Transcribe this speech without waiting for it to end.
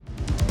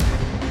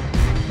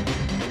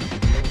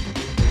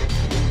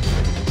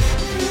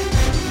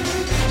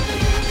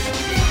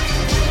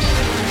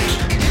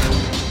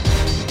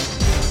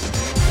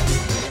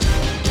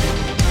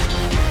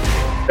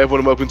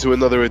everyone, and welcome to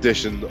another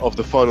edition of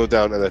the Final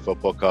Down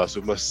NFL podcast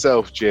with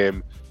myself,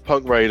 Jim,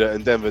 Punk Raider,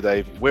 and Denver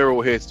Dave. We're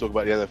all here to talk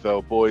about the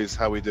NFL. Boys,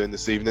 how are we doing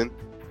this evening?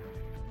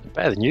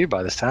 Better than you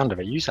by the sound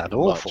of it. You sound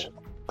awful.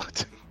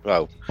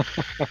 Well,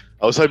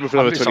 I was hoping for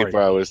another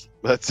 24 hours,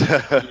 but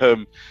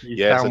you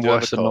sound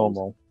worse than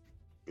normal.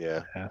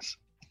 Yeah. Yes.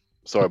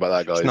 Sorry about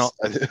that, guys.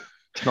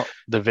 It's not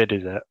the vid,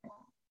 is it?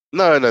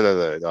 No.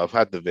 I've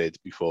had the vid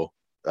before.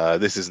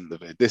 This isn't the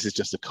vid. This is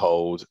just a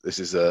cold. This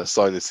is a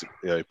sinus,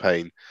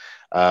 pain.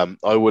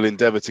 I will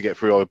endeavour to get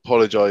through. I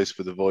apologise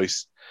for the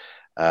voice,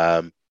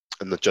 and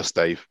not just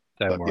Dave.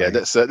 Don't worry. Yeah,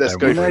 let's go.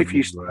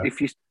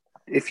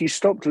 If you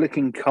stopped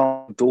licking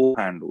car door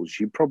handles,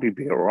 you'd probably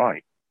be all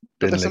right.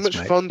 But there's so much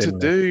fun to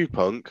do,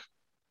 Punk.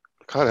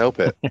 I can't help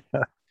it.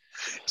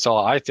 So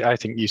I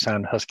think you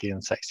sound husky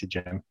and sexy,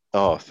 Jim.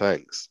 Oh,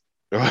 thanks.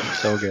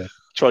 So good.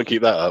 Try and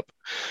keep that up.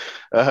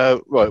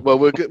 Right. Well,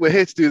 we're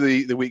here to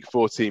do the Week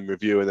 14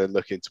 review and then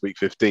look into Week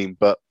 15.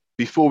 But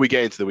before we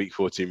get into the Week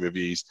 14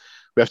 reviews,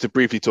 we have to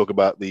briefly talk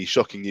about the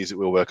shocking news that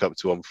we all woke up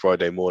to on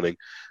Friday morning.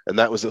 And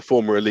that was that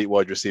former elite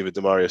wide receiver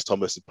Demaryius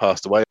Thomas had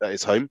passed away at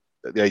his home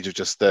at the age of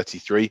just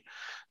 33.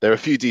 There are a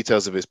few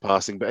details of his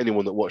passing, but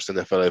anyone that watched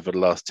NFL over the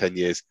last 10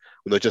 years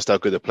will know just how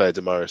good a player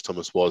Demaryius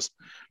Thomas was.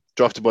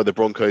 Drafted by the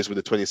Broncos with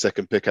the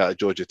 22nd pick out of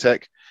Georgia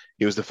Tech,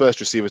 he was the first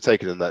receiver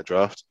taken in that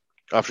draft.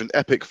 After an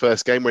epic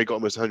first game where he got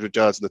almost 100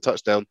 yards and a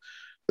touchdown,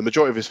 the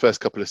majority of his first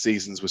couple of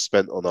seasons was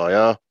spent on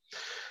IR.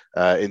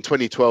 In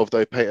 2012,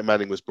 though, Peyton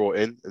Manning was brought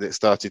in, and it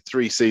started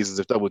 3 seasons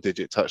of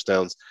double-digit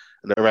touchdowns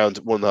and around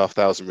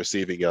 1,500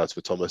 receiving yards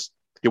for Thomas.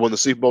 He won the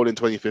Super Bowl in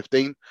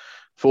 2015,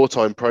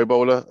 4-time Pro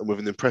Bowler, and with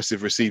an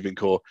impressive receiving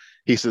core,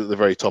 he stood at the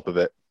very top of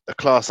it. A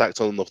class act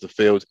on and off the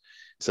field.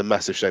 It's a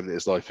massive shame that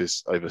his life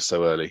is over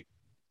so early. I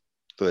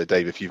don't know,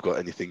 Dave, if you've got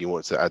anything you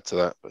want to add to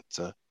that,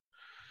 but...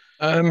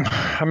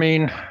 I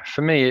mean,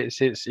 for me,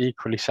 it's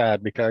equally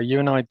sad because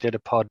you and I did a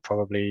pod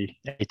probably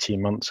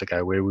 18 months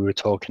ago where we were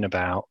talking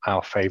about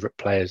our favourite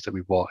players that we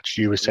watched.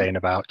 You were saying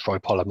about Troy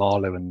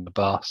Polamalu and the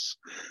Bus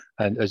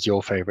and as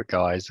your favourite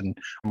guys, and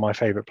my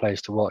favourite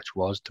players to watch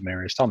was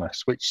Demaryius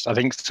Thomas, which I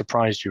think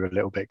surprised you a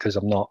little bit because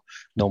I'm not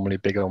normally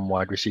big on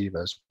wide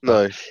receivers.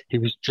 No, he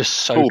was just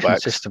so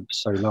consistent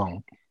for so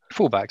long.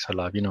 Fullbacks I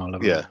love, I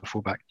love a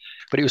fullback,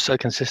 but he was so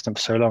consistent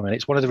for so long, and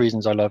it's one of the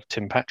reasons I love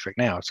Tim Patrick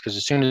now. It's because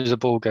as soon as the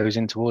ball goes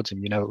in towards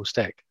him, it will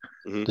stick.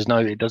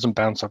 Mm-hmm. It doesn't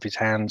bounce off his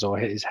hands or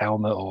hit his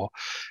helmet or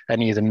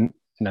any of the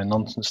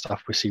nonsense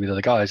stuff we see with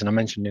other guys. And I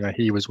mentioned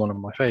he was one of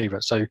my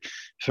favourites. So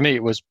for me,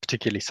 it was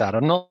particularly sad.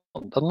 I'm not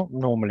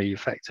normally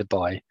affected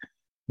by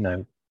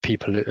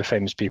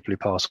famous people who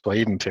pass away,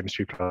 even famous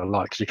people I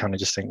like, because you kind of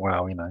just think,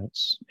 wow,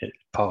 it's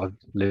part of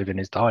living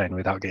is dying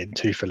without getting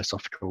too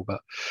philosophical. But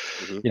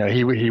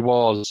he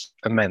was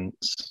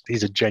immense.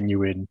 He's a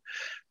genuine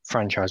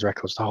franchise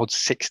records. To hold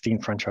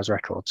 16 franchise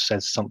records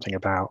says something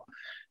about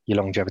your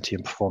longevity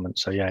and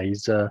performance. So yeah,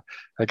 he's a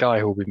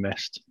guy who will be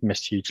missed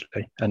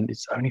hugely, and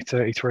it's only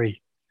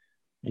 33.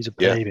 He's a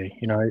baby.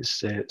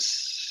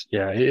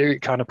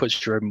 It kind of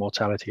puts your own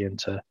mortality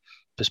into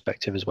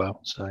perspective as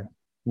well. So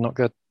not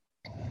good.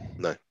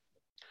 No,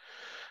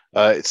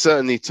 it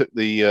certainly took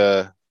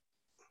the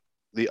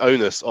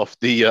onus off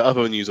the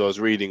other news I was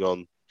reading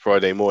on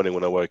Friday morning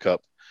when I woke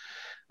up.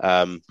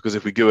 Because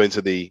if we go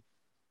into the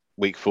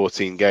Week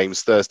 14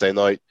 games, Thursday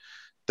night,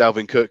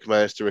 Dalvin Cook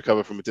managed to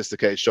recover from a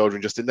dislocated shoulder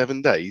in just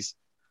 11 days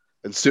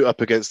and suit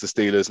up against the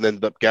Steelers and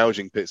ended up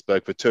gouging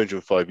Pittsburgh for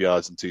 205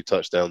 yards and 2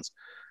 touchdowns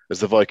as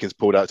the Vikings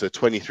pulled out to a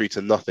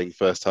 23-0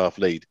 first half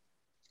lead.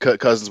 Kirk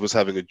Cousins was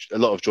having a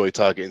lot of joy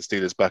targeting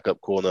Steelers'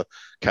 backup corner,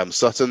 Cam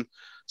Sutton.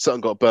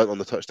 Sutton got burnt on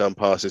the touchdown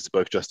passes to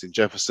both Justin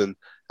Jefferson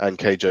and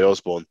KJ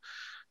Osborne.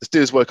 The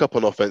Steelers woke up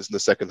on offense in the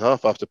second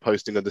half after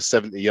posting under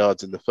 70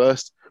 yards in the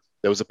first.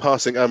 There was a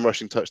passing and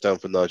rushing touchdown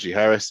for Najee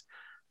Harris.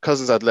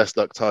 Cousins had less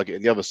luck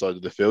targeting the other side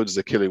of the field as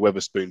Achille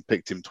Weatherspoon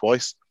picked him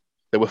twice.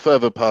 There were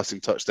further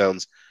passing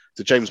touchdowns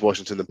to James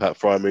Washington and Pat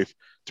Freiermuth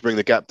to bring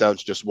the gap down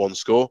to just 1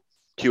 score.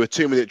 Cue a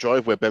 2-minute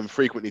drive where Ben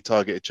frequently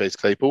targeted Chase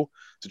Claypool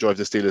to drive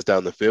the Steelers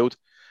down the field.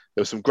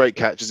 There were some great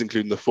catches,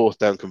 including the 4th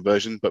down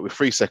conversion, but with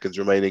 3 seconds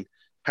remaining,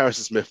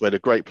 Harrison Smith made a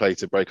great play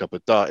to break up a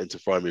dart into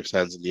Freiermuth's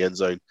hands in the end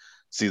zone to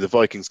see the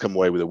Vikings come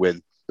away with a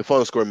win. The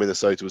final score in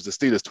Minnesota was the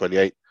Steelers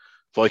 28,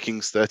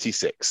 Vikings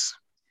 36.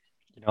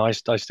 I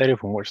stayed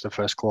up and watched the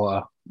first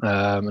quarter,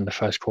 and the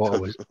first quarter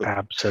was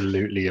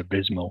absolutely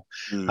abysmal.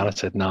 And I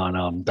said, no,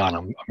 I'm done.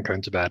 I'm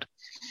going to bed.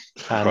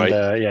 And right.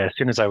 As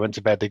soon as I went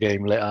to bed, the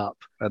game lit up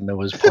and there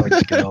was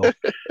points galore.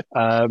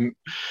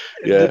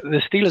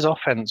 The Steelers'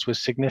 offense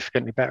was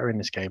significantly better in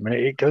this game, and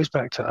it goes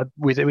back to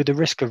with the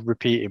risk of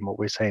repeating what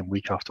we're saying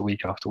week after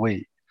week after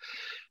week.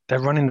 They're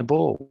running the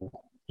ball.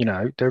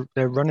 They're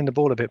running the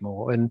ball a bit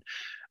more and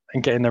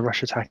getting the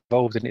rush attack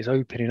involved, and it's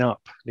opening up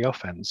the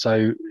offense.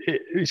 So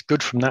it's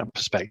good from that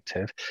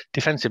perspective.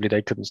 Defensively,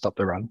 they couldn't stop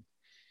the run,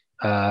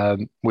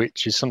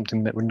 which is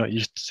something that we're not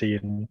used to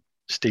seeing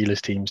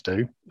Steelers teams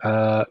do.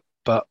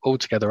 But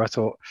altogether, I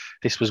thought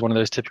this was one of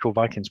those typical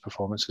Vikings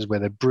performances where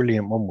they're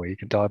brilliant one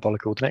week and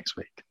diabolical the next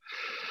week.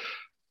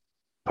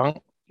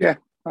 Punk? Yeah,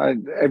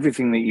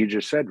 Everything that you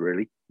just said,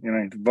 really.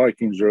 The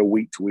Vikings are a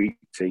week-to-week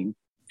team.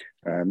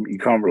 You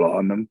can't rely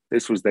on them.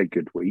 This was their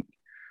good week.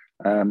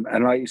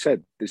 And like you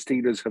said, the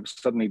Steelers have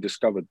suddenly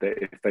discovered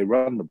that if they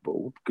run the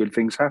ball, good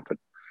things happen.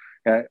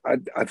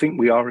 I think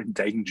we are in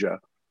danger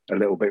a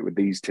little bit with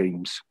these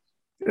teams,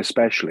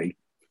 especially,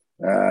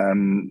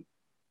 and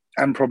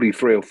probably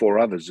 3 or 4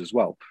 others as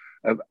well,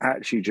 of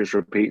actually just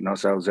repeating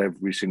ourselves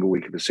every single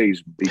week of the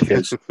season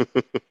because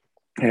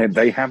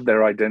they have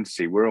their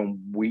identity. We're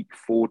on week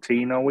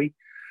 14, are we?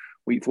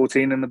 Week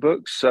 14 in the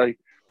books. So,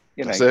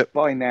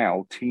 by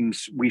now,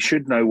 we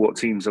should know what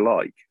teams are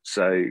like.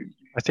 So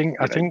I think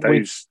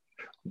those...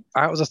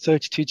 out of the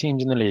 32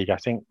 teams in the league, I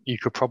think you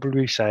could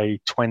probably say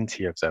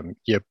 20 of them,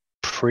 you're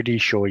pretty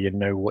sure you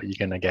know what you're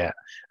going to get.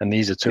 And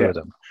these are 2 of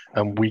them.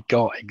 And we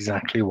got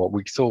exactly what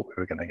we thought we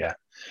were going to get.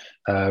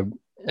 A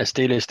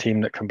Steelers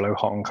team that can blow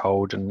hot and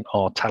cold and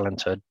are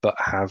talented, but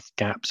have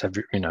gaps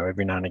every now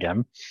and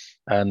again.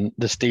 And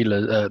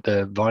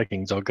the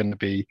Vikings are going to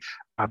be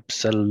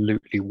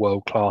absolutely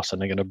world class,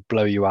 and they're going to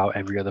blow you out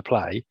every other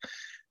play.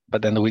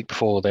 But then the week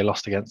before, they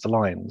lost against the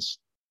Lions.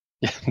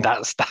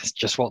 That's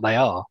just what they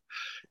are.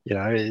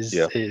 It's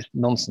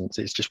nonsense.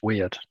 It's just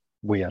weird.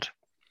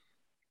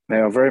 They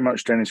are very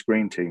much Dennis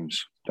Green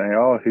teams. They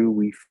are who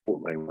we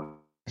thought they were.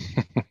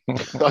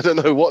 I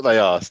don't know what they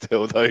are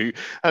still, though.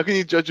 How can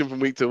you judge them from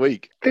week to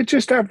week? They're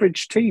just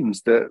average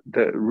teams that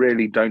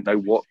really don't know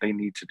what they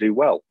need to do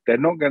well. They're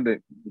not going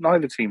to.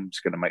 Neither team's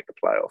going to make the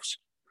playoffs.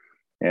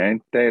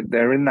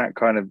 They're in that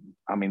kind of.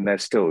 I mean, they're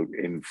still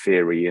in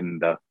theory in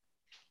the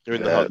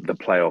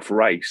playoff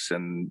race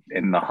and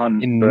in the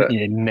hunt.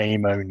 In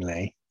name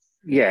only.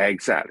 Yeah,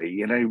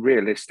 exactly.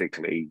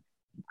 Realistically,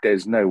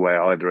 there's no way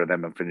either of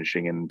them are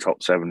finishing in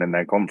top 7 in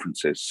their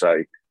conferences.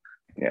 So,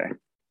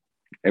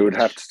 it would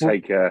have to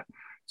take a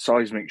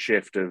seismic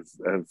shift of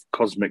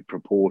cosmic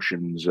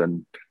proportions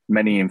and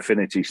many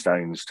infinity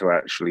stones to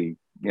actually,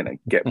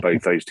 get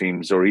both those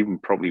teams or even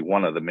probably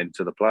one of them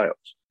into the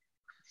playoffs.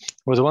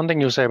 Well, the one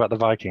thing you'll say about the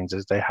Vikings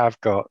is they've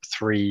got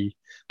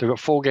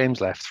 4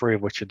 games left, 3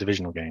 of which are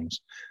divisional games.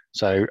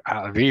 So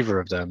out of either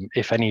of them,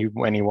 if any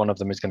one of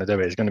them is going to do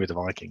it, it's going to be the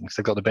Vikings.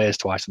 They've got the Bears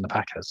twice and the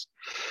Packers.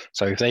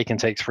 So if they can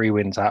take 3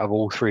 wins out of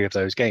all 3 of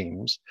those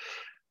games,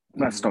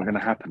 that's not going to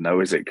happen,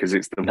 though, is it? Because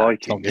it's the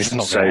Vikings. It's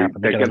not so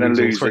they're going to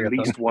lose at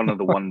least them. one of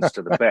the ones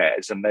to the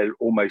Bears, and they're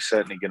almost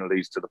certainly going to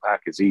lose to the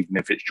Packers, even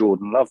if it's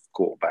Jordan Love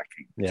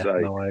quarterbacking. Yeah, so,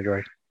 no, I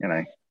agree.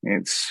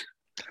 It's...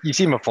 You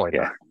see my point.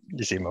 Yeah.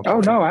 You see my point. Oh,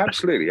 no,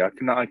 absolutely. I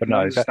can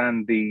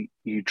understand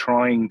you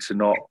trying to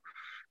not,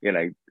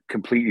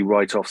 completely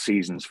write off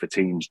seasons for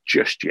teams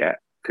just yet,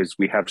 because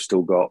we have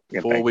still got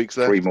 4 weeks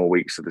left. 3 more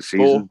weeks of the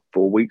season.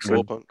 4 weeks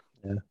left.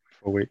 Yeah,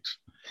 4 weeks.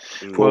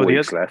 4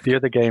 weeks left. The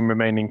other game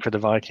remaining for the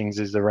Vikings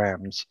is the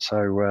Rams.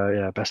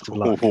 So, best of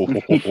luck.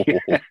 And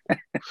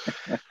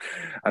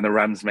the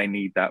Rams may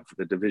need that for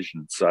the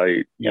division. So,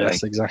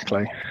 yes,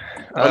 exactly.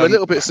 I'm a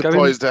little bit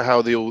surprised at how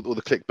all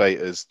the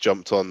clickbaiters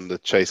jumped on the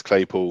Chase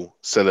Claypool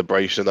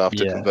celebration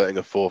after converting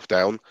a 4th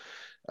down.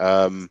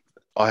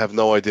 I have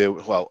no idea.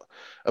 Well,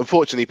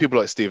 unfortunately, people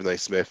like Stephen A.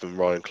 Smith and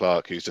Ryan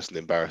Clark, who's just an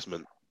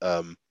embarrassment,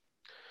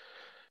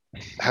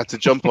 had to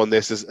jump on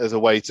this as a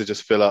way to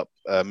just fill up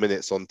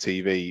minutes on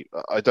TV.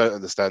 I don't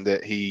understand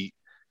it. He's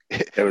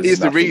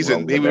the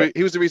reason. He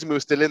was the reason we were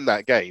still in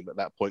that game at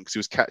that point, because he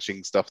was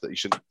catching stuff that he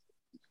shouldn't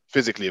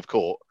physically have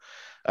caught.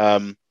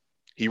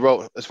 He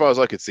rolled, as far as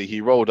I could see,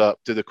 he rolled up,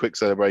 did a quick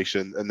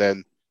celebration, and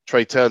then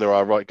Trey Turner,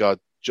 our right guard,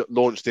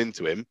 launched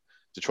into him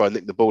to try and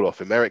nick the ball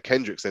off him. Eric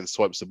Kendricks then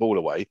swipes the ball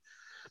away.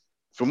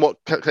 From what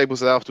Claypool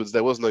said afterwards,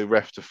 there was no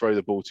ref to throw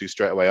the ball to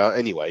straight away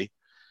anyway.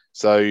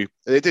 So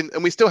it didn't,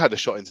 and we still had a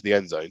shot into the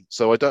end zone.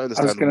 So I don't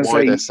understand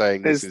why they're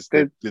saying this is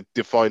the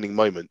defining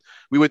moment.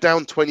 We were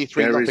down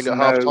 23-0 at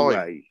half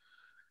time.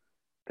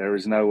 There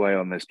is no way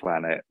on this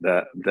planet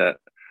that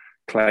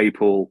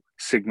Claypool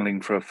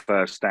signaling for a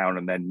first down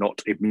and then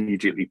not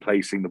immediately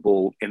placing the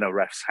ball in a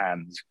ref's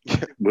hands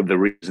with the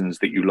reasons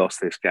that you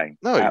lost this game.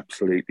 No,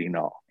 absolutely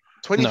not.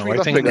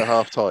 23-0 at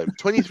half time.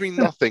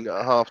 23-0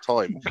 at half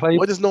time.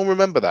 Why does no one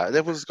remember that? And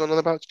everyone's gone on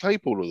about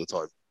Claypool all the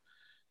time.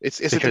 It's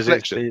a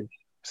deflection.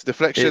 It's a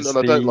deflection, and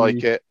I don't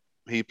like it.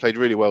 He played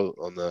really well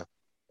on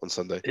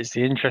Sunday. It's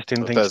the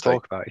interesting thing to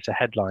talk about. It's a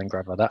headline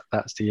grabber.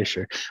 That's the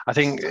issue. I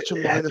think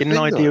in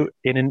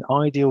an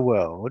ideal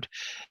world,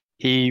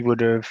 he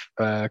would have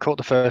caught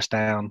the first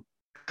down,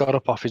 got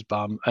up off his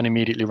bum, and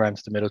immediately ran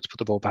to the middle to put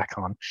the ball back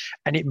on.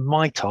 And it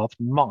might have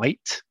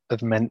meant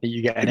that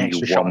you get an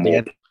extra shot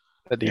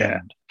at the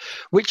end,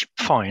 which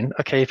fine,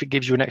 okay, if it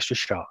gives you an extra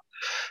shot.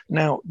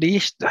 Now the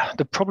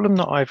problem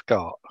that I've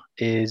got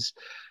is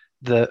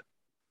that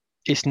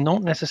it's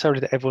not necessarily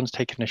that everyone's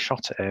taking a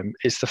shot at him.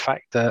 It's the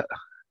fact that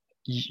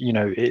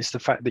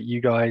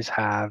you guys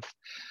have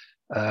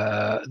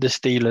the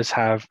Steelers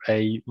have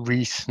a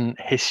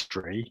recent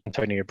history,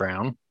 Antonio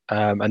Brown,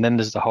 and then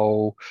there's the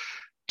whole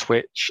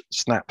Twitch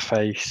snap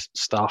face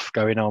stuff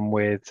going on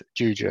with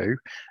Juju,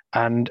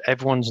 and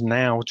everyone's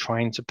now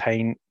trying to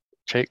paint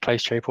Clay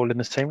Chapel in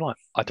the same light?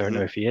 I don't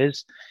know if he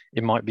is.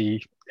 It might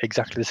be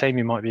exactly the same.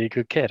 He might be a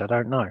good kid. I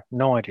don't know.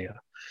 No idea.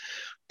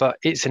 But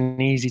it's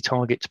an easy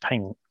target to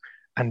paint,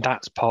 and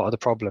that's part of the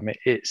problem.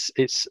 It's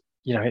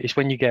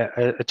when you get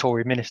a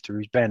Tory minister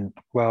who's bent.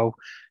 Well,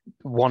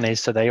 one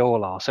is, so they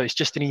all are. So it's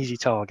just an easy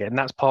target, and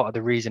that's part of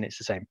the reason it's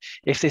the same.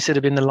 If this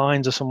had been the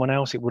Lions or someone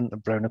else, it wouldn't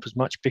have blown up as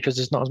much because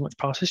there's not as much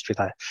past history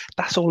there.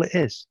 That's all it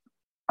is.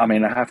 I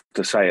mean, I have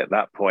to say at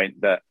that point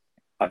that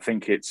I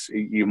think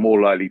you're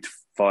more likely to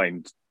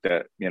find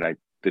that,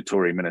 the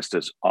Tory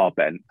ministers are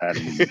bent, and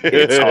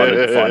it's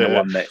harder to find the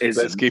one that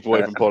isn't. Let's keep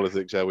away from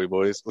politics, shall we,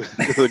 boys?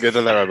 We'll get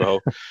down that rabbit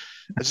hole.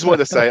 I just wanted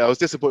to say I was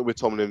disappointed with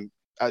Tomlin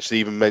actually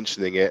even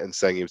mentioning it and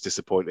saying he was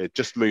disappointed.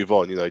 Just move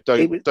on,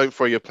 don't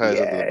throw your players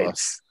under the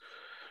bus.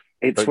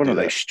 It's one of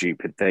those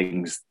stupid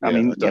things. I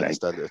mean, I don't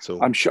understand it at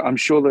all. I'm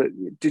sure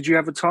that. Did you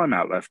have a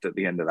timeout left at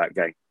the end of that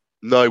game?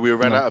 No, we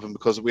ran out of them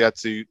because we had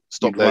to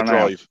stop their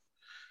drive. Out.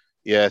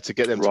 Yeah, to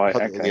get them to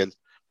punt in the end.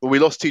 Well, we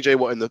lost TJ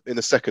Watt in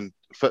the second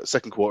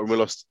quarter, and we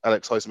lost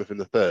Alex Highsmith in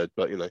the third.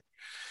 But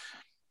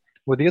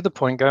Well, the other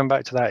point, going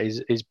back to that,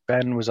 is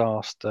Ben was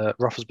asked,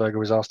 Roethlisberger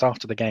was asked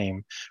after the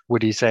game,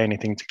 would he say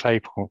anything to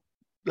Claypool?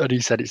 And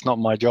he said, "It's not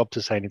my job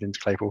to say anything to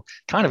Claypool."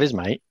 Kind of is,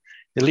 mate.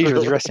 The leader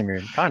of the dressing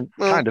room. Kind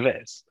of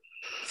is.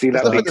 See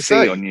that big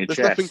C on your chest?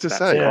 There's nothing to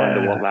say. Kind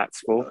of what that's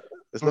for.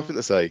 There's nothing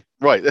to say.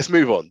 Right, let's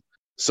move on.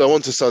 So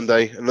on to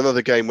Sunday, and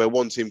another game where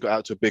one team got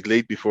out to a big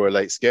lead before a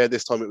late scare.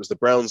 This time it was the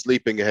Browns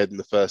leaping ahead in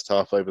the first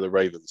half over the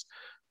Ravens.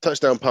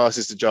 Touchdown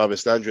passes to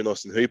Jarvis Landry and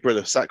Austin Hooper and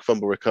a sack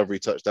fumble recovery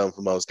touchdown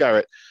for Myles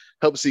Garrett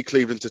helped see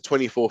Cleveland to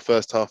 24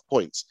 first half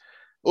points.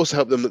 Also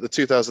helped them that the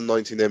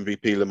 2019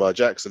 MVP Lamar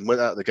Jackson went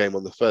out of the game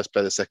on the first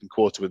play of the second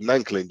quarter with an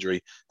ankle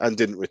injury and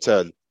didn't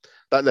return.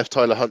 That left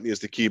Tyler Huntley as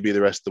the QB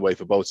the rest of the way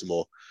for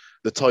Baltimore.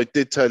 The tide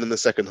did turn in the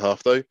second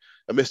half, though.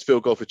 A missed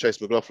field goal for Chase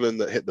McLaughlin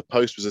that hit the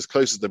post was as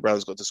close as the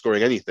Browns got to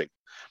scoring anything.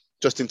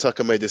 Justin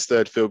Tucker made his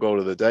third field goal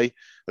of the day,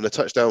 and a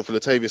touchdown for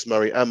Latavius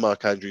Murray and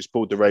Mark Andrews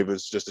pulled the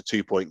Ravens to just a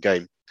 2-point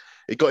game.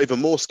 It got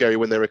even more scary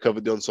when they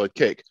recovered the onside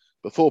kick,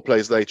 but 4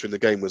 plays later and the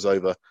game was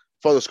over.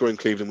 Final score in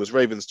Cleveland was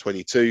Ravens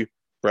 22,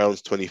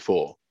 Browns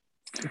 24.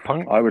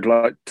 I would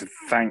like to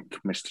thank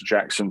Mr.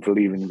 Jackson for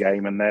leaving the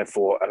game and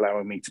therefore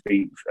allowing me to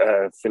beat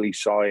Philly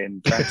Cy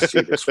in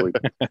fantasy this week.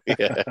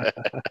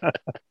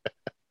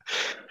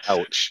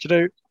 Ouch.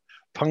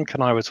 Punk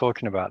and I were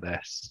talking about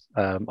this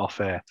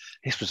off air.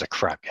 This was a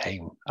crap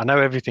game. I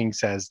know everything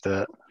says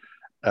that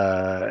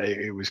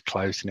it was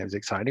close and it was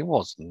exciting. It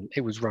wasn't.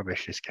 It was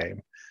rubbish, this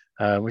game,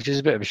 which is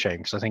a bit of a shame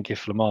because I think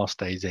if Lamar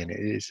stays in, it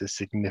is a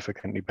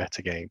significantly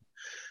better game.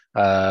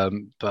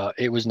 But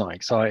it was not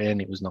exciting.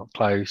 It was not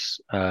close.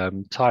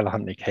 Tyler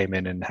Huntley came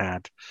in and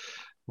had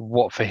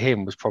what for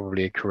him was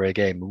probably a career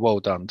game. Well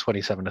done,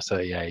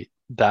 27-38.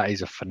 That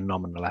is a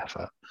phenomenal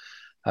effort.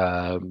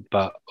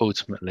 But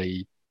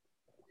ultimately,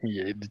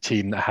 the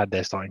team that had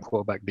their starting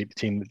quarterback beat the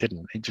team that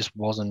didn't. It just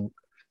wasn't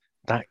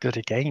that good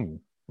a game,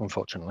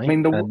 unfortunately. I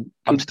mean,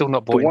 I'm still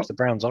not bought into the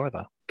Browns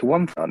either. The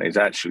one thing is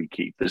actually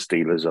keep the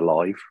Steelers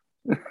alive.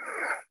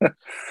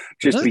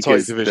 Just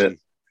because division.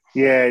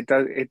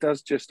 It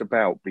does just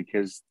about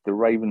because the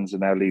Ravens are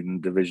now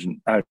leading the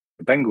division. The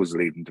Bengals are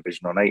leading the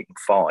division on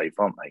 8-5,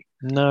 aren't they?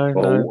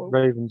 No,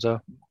 Ravens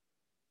are.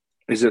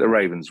 Is it the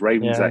Ravens?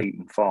 Ravens are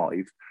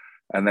 8-5,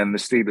 and then the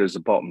Steelers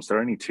are bottom. So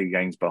they're only 2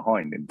 games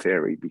behind in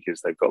theory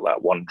because they've got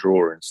that one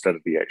draw instead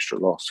of the extra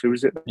loss. Who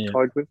is it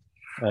tied with?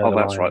 That's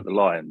Lions. Right, the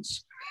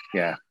Lions.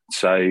 Yeah.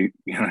 So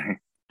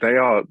they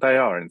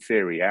are in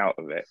theory out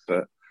of it,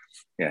 but.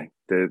 Yeah,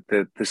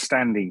 the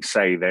standings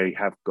say they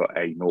have got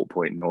a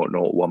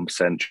 0.001%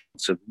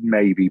 chance of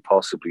maybe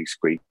possibly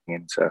squeaking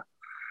into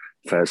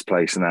first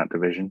place in that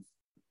division.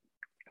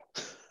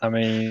 I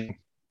mean,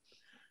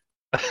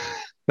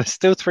 there's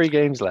still 4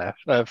 games left.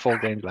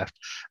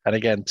 And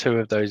again, 2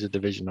 of those are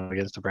divisional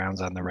against the Browns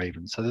and the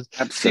Ravens. So the Steelers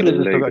have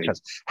still got a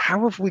chance.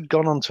 How have we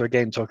gone on to a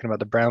game talking about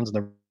the Browns and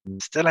the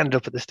Ravens still end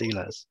up at the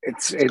Steelers?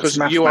 It's because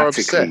you are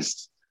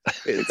obsessed.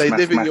 They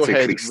live in your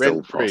head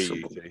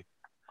rent-free.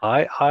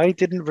 I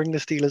didn't bring the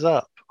Steelers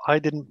up. I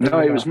didn't. No,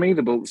 it was me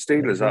that brought the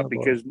Steelers up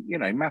because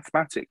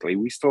mathematically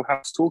we still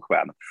have to talk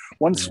about them.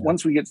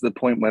 Once we get to the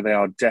point where they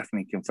are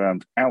definitely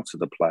confirmed out of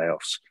the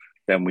playoffs,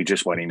 then we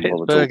just won't even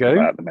bother talking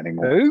about them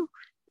anymore. Who?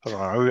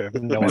 I have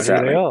no idea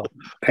who they are.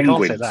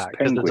 Penguins. Can't say that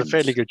because there's a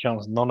fairly good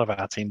chance none of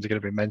our teams are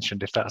going to be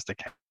mentioned if that's the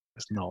case.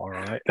 It's not all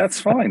right.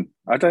 That's fine.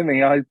 I don't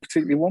think I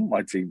particularly want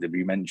my team to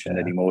be mentioned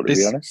anymore. To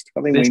be honest,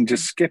 I think we can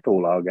just skip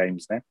all our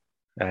games now.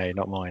 Hey,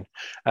 not mine.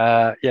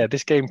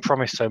 This game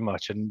promised so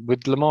much, and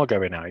with Lamar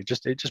going out, it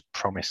just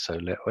promised so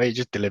little. It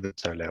just delivered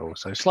so little.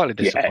 So slightly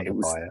disappointed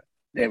by it.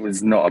 It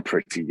was not a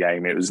pretty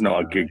game. It was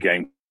not a good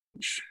game.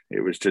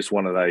 It was just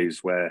one of those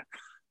where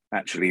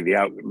actually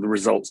the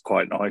result's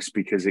quite nice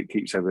because it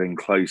keeps everything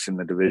close in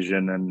the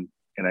division, and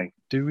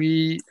Do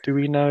we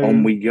know?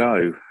 On we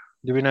go.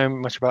 Do we know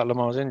much about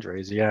Lamar's injury?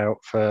 Is he out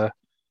for?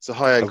 It's a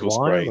high ankle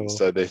sprain,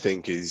 so they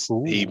think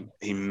he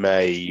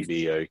may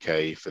be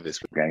okay for this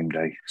game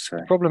day. So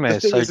the problem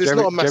is, it's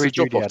not a massive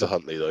drop off to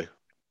Huntley though.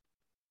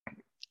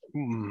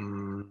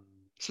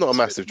 It's not a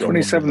massive drop.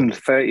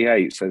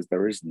 27-38 says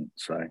there isn't.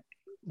 So,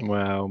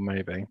 well,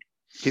 maybe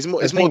it's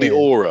more the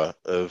aura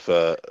of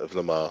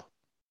Lamar.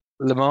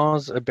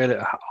 Lamar's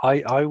ability.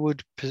 What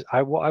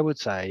I would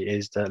say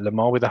is that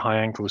Lamar with a high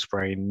ankle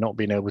sprain, not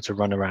being able to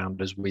run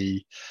around as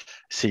we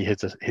see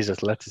his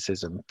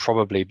athleticism,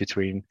 probably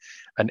between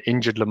an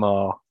injured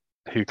Lamar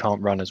who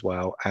can't run as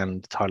well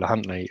and Tyler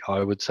Huntley, I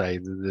would say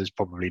that there's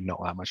probably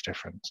not that much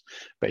difference.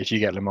 But if you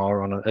get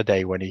Lamar on a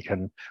day when he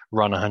can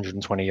run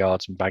 120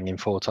 yards and bang in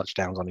 4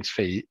 touchdowns on his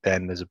feet,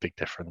 then there's a big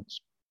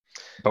difference.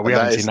 But we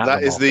haven't seen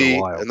that for a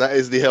while. And that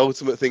is the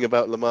ultimate thing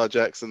about Lamar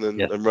Jackson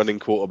and running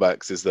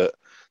quarterbacks, is that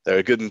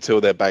they're good until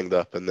they're banged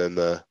up, and then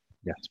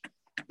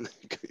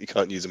you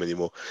can't use them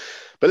anymore.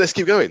 But let's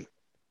keep going.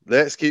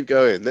 Let's keep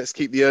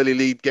the early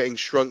lead getting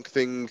shrunk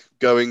thing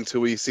going till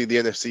we see the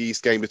NFC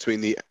East game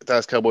between the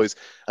Dallas Cowboys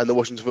and the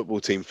Washington football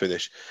team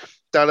finish.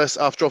 Dallas,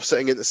 after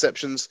offsetting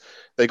interceptions,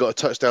 they got a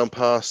touchdown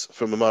pass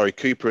from Amari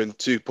Cooper and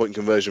 2-point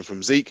conversion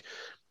from Zeke.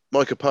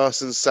 Micah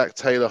Parsons sacked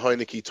Taylor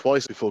Heineke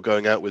twice before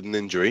going out with an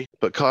injury,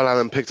 but Kyle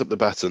Allen picked up the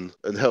baton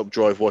and helped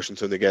drive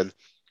Washington again,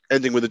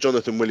 ending with a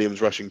Jonathan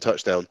Williams rushing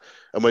touchdown.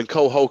 And when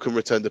Cole Holcomb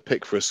returned a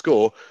pick for a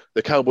score,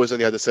 the Cowboys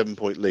only had a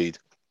 7-point lead.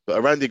 But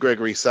a Randy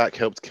Gregory sack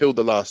helped kill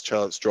the last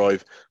chance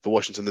drive for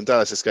Washington and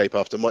Dallas escape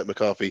after Mike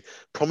McCarthy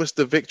promised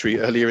the victory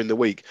earlier in the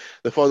week.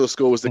 The final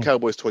score was the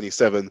Cowboys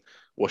 27,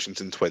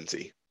 Washington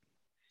 20.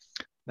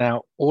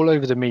 Now, all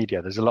over the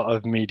media, there's a lot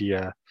of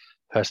media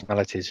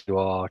personalities who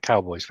are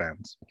Cowboys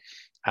fans.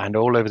 And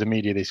all over the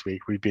media this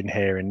week, we've been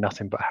hearing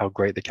nothing but how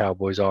great the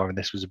Cowboys are and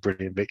this was a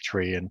brilliant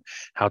victory and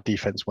how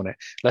defense won it.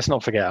 Let's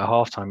not forget, at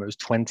halftime, it was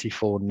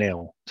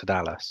 24-0 to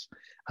Dallas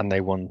and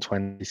they won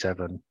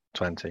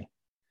 27-20.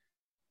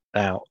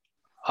 Now,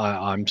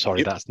 I'm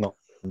sorry, that's not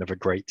a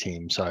great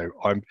team. So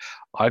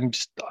I'm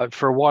just,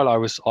 for a while I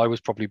was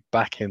probably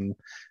backing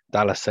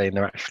Dallas, saying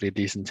they're actually a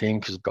decent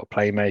team because they've got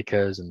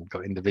playmakers and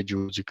got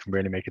individuals who can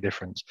really make a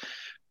difference.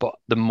 But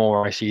the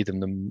more I see them,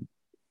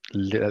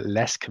 the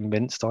less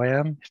convinced I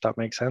am, if that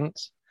makes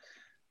sense.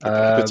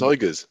 The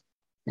Tigers.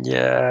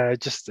 Yeah,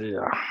 just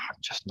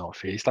not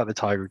for you. It's like the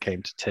Tiger who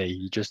came to tea.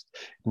 You're just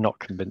not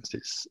convinced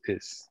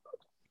it's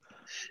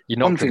you're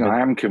not. One thing I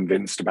am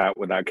convinced about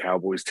with that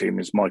Cowboys team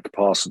is Micah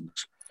Parsons.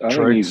 I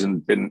True. think he's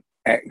been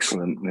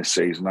excellent this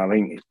season. I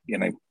think,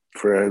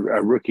 for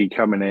a rookie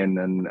coming in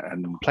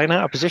and playing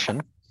out of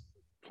position.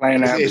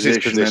 His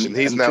position.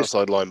 He's an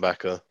outside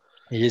linebacker.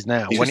 He is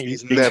now.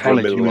 He's never a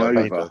middle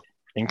linebacker.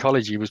 In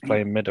college, he was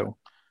playing middle.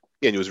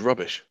 Yeah, and he was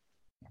rubbish.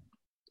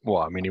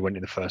 Well, I mean, he went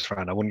in the first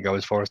round. I wouldn't go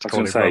as far as to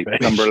call him rubbish.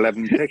 Number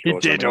 11 pick. He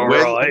did all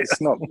right.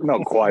 It's not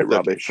quite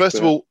rubbish. First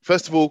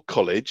of all,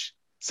 college.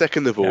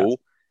 Second of all,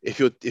 if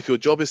your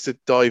job is to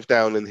dive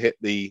down and hit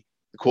the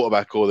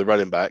quarterback or the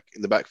running back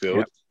in the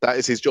backfield, that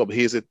is his job.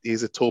 He's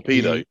a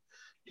torpedo.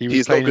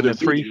 He's not good at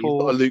 3-4. He's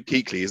not a Luke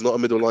Kuechly. He's not a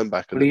middle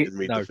linebacker that can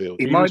read the field.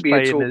 He might be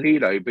a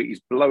torpedo, but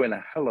he's blowing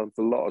a hell of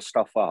a lot of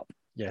stuff up.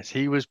 Yes,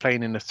 he was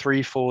playing in a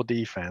 3-4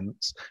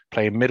 defense,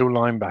 playing middle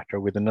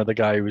linebacker with another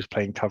guy who was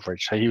playing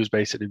coverage. So he was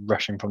basically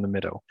rushing from the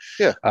middle.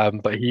 Yeah.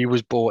 But he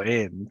was brought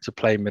in to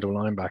play middle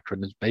linebacker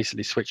and has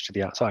basically switched to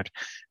the outside.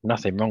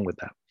 Nothing wrong with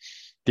that.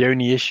 The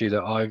only issue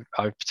that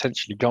I've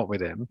potentially got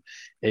with him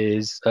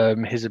is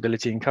his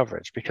ability in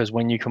coverage, because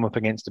when you come up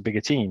against a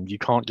bigger team, you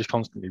can't just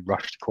constantly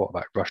rush to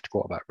quarterback.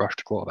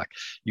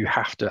 You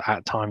have to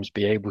at times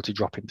be able to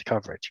drop into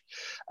coverage,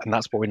 and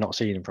that's what we're not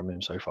seeing from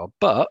him so far.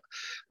 But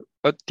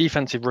a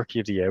defensive rookie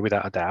of the year,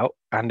 without a doubt,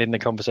 and in the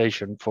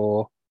conversation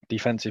for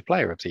defensive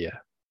player of the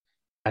year.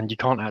 And you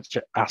can't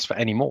actually ask for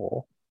any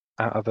more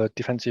out of a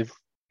defensive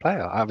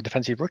player, out of a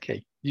defensive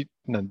rookie.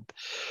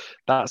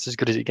 That's as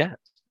good as it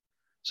gets.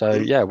 So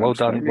yeah, well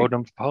done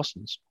for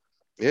Parsons.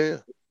 Yeah.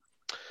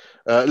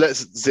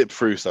 Let's zip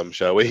through some,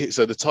 shall we?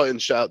 So the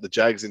Titans shut out the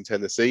Jags in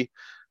Tennessee,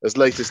 as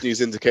latest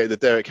news indicated that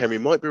Derrick Henry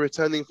might be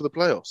returning for the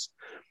playoffs.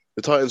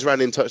 The Titans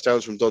ran in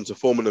touchdowns from Donta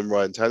Foreman and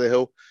Ryan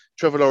Tannehill.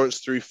 Trevor Lawrence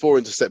threw 4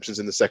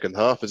 interceptions in the second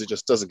half, as it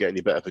just doesn't get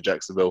any better for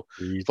Jacksonville.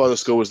 Final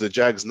score was the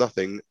Jags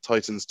 0,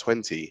 Titans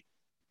 20.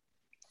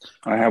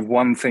 I have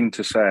one thing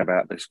to say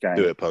about this game.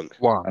 Do it, Punk.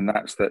 Wow. And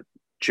that's that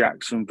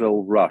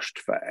Jacksonville rushed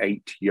for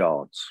 8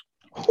 yards.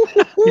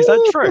 Is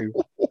that true?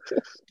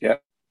 Yeah.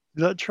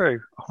 Is that true?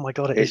 Oh my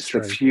God, it's true.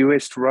 It's the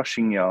fewest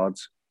rushing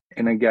yards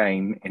in a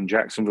game in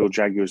Jacksonville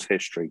Jaguars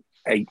history.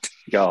 8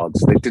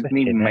 yards. They didn't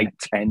even make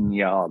 10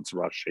 yards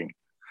rushing.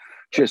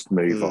 Just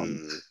move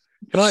on.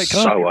 Can I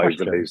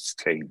over this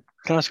team.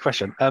 Can I ask a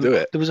question? Do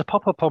it. There was a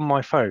pop-up on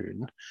my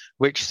phone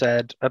which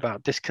said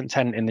about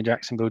discontent in the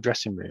Jacksonville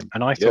dressing room.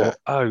 And I thought,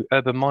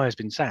 Urban Meyer's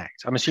been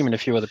sacked. I'm assuming a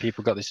few other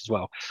people got this as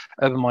well.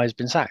 Urban Meyer's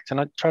been sacked. And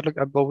I tried to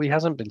look, well, he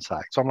hasn't been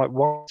sacked. So I'm like,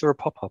 why is there a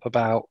pop-up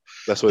about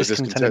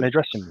discontent in the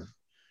dressing room?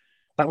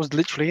 That was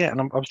literally it.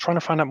 And I was trying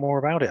to find out more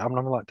about it. I'm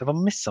like, did I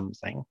miss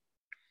something?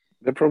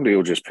 They're probably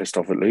all just pissed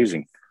off at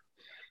losing.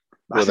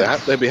 Well,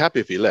 they'd be happy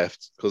if he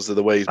left because of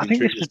the way he's been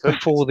treating his coaches.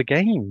 Before the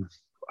game.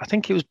 I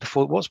think it was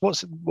before.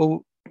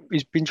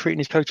 He's been treating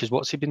his coaches.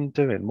 What's he been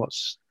doing?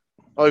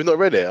 I've not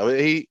read it. I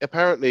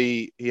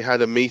mean, he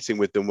had a meeting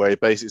with them where he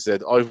basically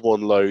said, "I've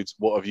won loads.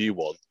 What have you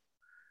won?"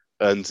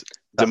 And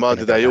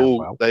demanded they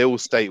all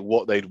state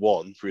what they'd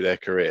won through their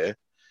career.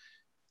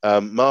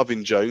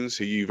 Marvin Jones,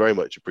 who you very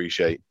much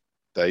appreciate,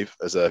 Dave,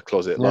 as a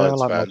closet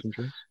Lions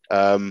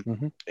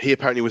fan, he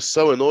apparently was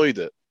so annoyed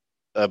at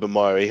Urban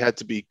Meyer, he had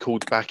to be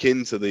called back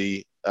into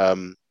the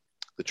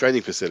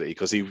training facility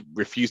because he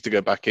refused to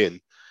go back in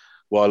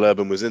while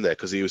Urban was in there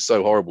because he was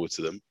so horrible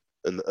to them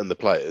and the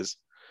players.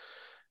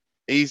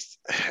 He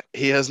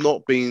has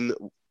not been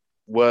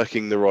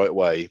working the right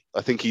way.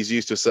 I think he's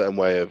used to a certain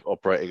way of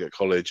operating at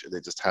college, and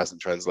it just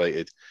hasn't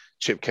translated.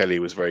 Chip Kelly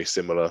was very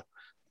similar.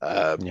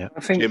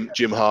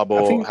 Jim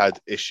Harbaugh had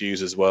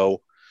issues as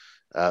well.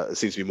 It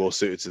seems to be more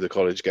suited to the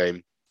college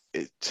game.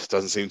 It just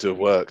doesn't seem to have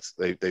worked.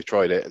 They've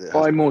tried it. And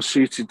I'm more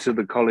suited to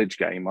the college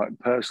game.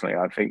 Personally,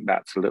 I think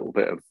that's a little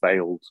bit of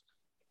veiled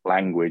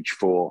language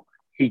for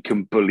he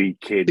can bully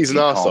kids. He's an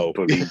arsehole.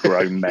 Bully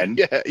grown men.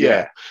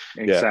 yeah,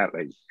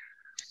 exactly.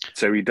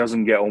 So he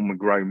doesn't get on with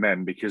grown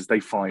men because they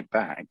fight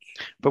back.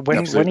 But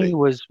when he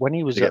was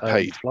at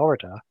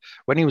Florida,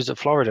 when he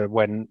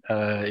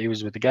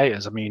was with the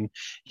Gators, I mean,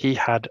 he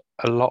had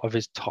a lot of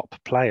his top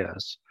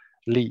players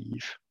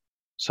leave.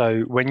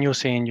 So when you're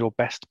seeing your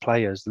best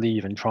players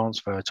leave and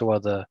transfer to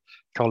other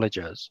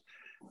colleges,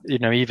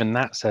 even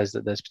that says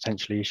that there's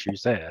potentially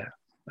issues there.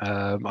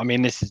 I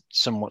mean, this is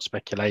somewhat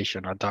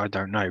speculation. I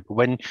don't know.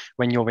 But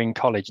when you're in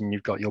college and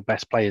you've got your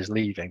best players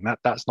leaving,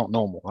 that's not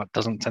normal. That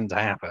doesn't tend to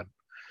happen.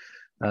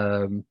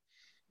 In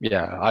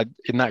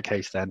that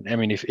case, then, I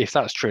mean, if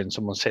that's true and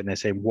someone's sitting there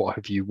saying, "What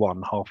have you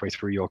won?" halfway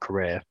through your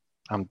career,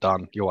 I'm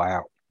done. You're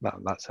out.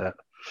 That's it. As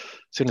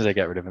soon as they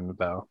get rid of him, the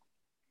bell.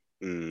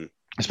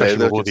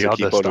 Especially with all the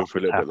other stuff for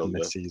a little bit longer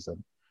this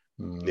season.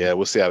 Yeah,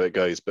 we'll see how it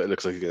goes, but it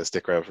looks like he's going to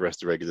stick around for the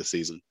rest of the regular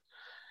season.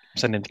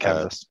 Send him to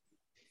Kansas.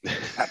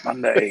 That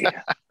Monday.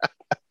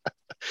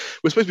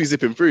 We're supposed to be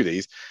zipping through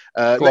these.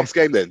 Next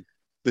game, then.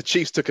 The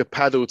Chiefs took a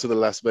paddle to the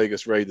Las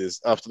Vegas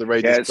Raiders after the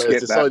Raiders players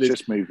decided...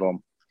 Just move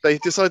on. They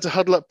decided to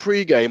huddle up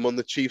pre-game on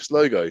the Chiefs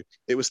logo.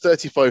 It was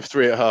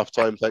 35-3 at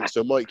halftime thanks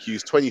to a Mike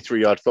Hughes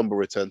 23-yard fumble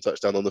return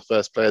touchdown on the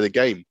first play of the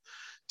game.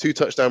 2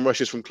 touchdown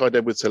rushes from Clyde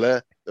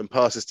Edwards-Helaire and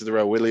passes to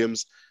Darrell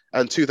Williams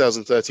and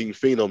 2013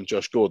 phenom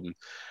Josh Gordon.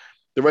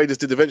 The Raiders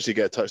did eventually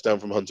get a touchdown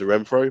from Hunter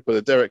Renfrow, but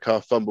the Derek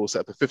Carr fumble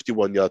set up a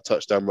 51-yard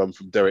touchdown run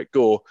from Derek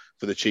Gore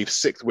for the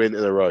Chiefs' 6th win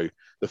in a row.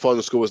 The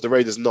final score was the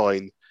Raiders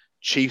 9,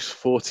 Chiefs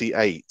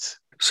 48.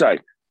 So,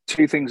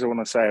 2 things I want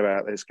to say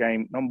about this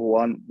game. Number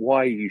one, why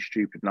are you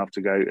stupid enough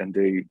to go and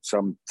do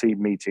some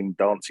team meeting,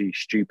 dancey,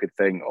 stupid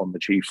thing on the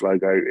Chiefs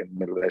logo in the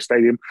middle of their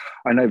stadium?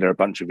 I know they're a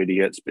bunch of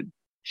idiots, but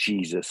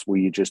Jesus, will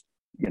you just,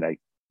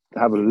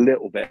 have a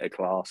little bit of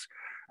class?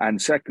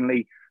 And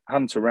secondly,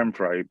 Hunter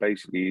Renfrow,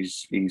 basically,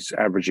 he's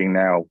averaging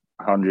now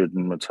 100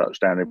 and a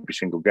touchdown every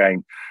single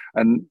game.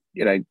 And,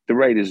 the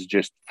Raiders are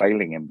just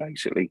failing him,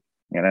 basically.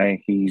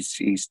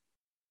 He's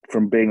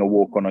from being a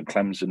walk-on at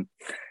Clemson,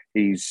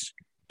 he's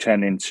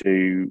turned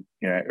into,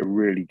 a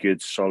really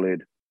good,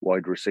 solid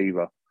wide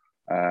receiver.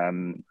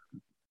 And,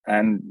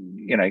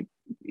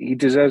 he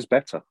deserves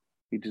better.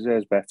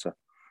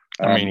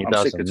 I mean,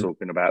 I'm sick of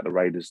talking about the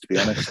Raiders, to be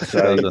honest.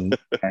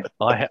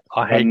 I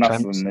hate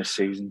Clemson this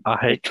season. I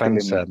hate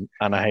Clemson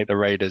and I hate the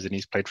Raiders, and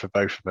he's played for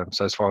both of them.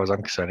 So as far as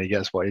I'm concerned, he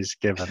gets what he's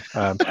given. He's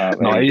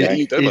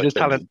a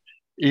talent.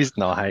 He's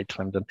not. I hate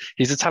Clemson.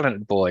 He's a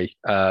talented boy,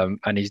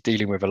 and he's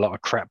dealing with a lot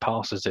of crap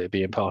passes that are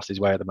being passed his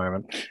way at the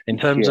moment. In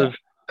terms of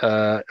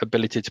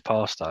ability to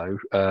pass, though,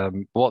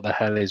 what the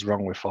hell is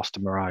wrong with Foster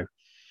Moreau?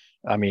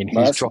 I mean,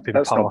 he's dropping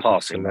passes. That's not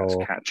passing, that's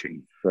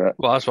catching. But...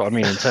 Well, that's what I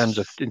mean in terms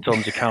of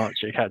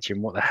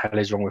catching. What the hell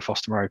is wrong with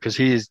Foster Moreau? Because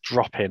he is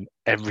dropping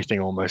everything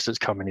almost that's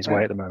coming his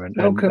way at the moment.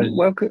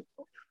 Welcome.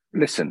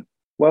 Listen,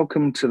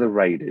 welcome to the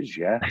Raiders.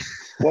 Yeah,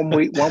 one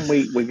week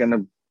we're going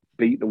to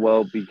beat the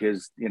world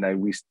because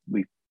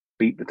we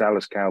beat the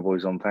Dallas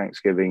Cowboys on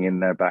Thanksgiving in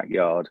their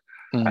backyard,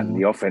 and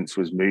the offense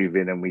was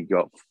moving, and we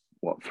got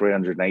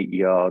 380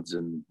 yards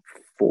and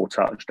 4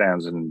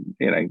 touchdowns, and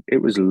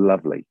it was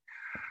lovely.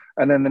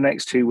 And then the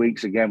next 2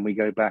 weeks, again, we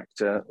go back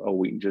to,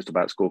 we can just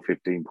about score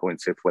 15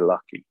 points if we're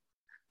lucky.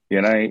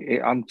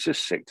 I'm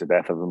just sick to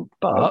death of them.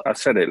 But I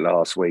said it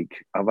last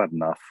week. I've had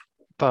enough.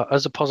 But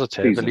as a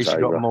positive, at least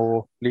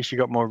you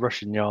got more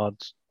rushing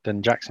yards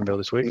than Jacksonville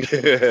this week.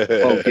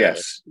 Oh,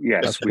 yes,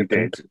 we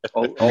did.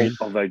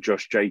 Although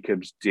Josh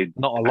Jacobs did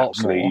not a lot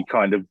more.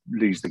 Kind of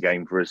lose the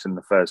game for us in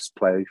the first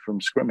play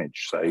from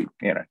scrimmage. So,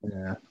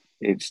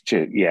 it's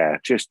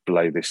just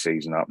blow this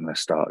season up and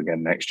let's start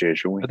again next year,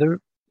 shall we?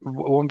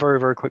 One very,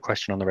 very quick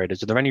question on the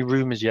Raiders. Are there any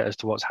rumours yet as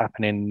to what's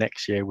happening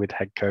next year with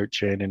head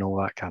coaching and all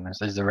that kind of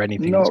stuff? Is there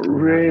anything? Not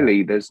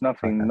really. There's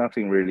nothing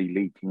really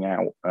leaking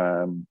out.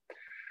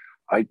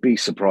 I'd be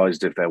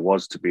surprised if there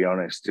was, to be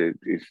honest.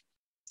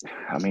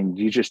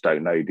 You just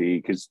don't know, do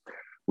you? Because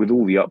with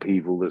all the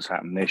upheaval that's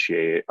happened this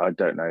year, I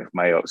don't know if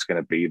Mayock's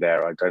going to be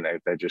there. I don't know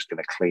if they're just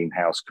going to clean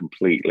house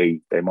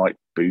completely. They might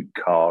boot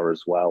Carr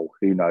as well.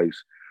 Who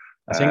knows?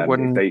 I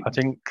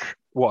think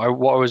What I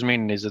was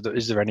meaning is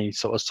there any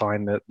sort of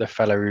sign that the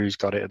fellow who's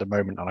got it at the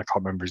moment, and I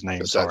can't remember his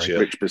name, sorry.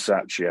 Rich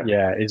Bisaccia.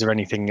 Yeah, is there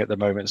anything at the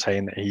moment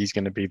saying that he's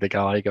going to be the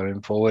guy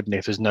going forward? And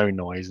if there's no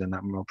noise, then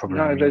that will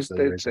probably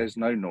there's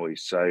no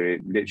noise. So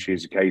it literally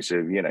is a case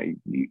of,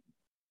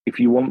 if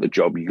you want the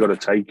job, you got to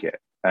take it.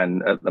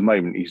 And at the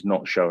moment, he's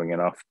not showing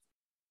enough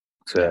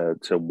to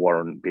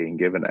warrant being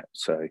given it.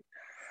 So,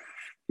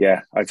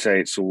 yeah, I'd say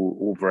it's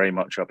all very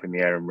much up in the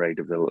air in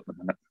Raiderville at the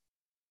minute.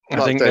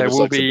 I think there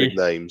will be a big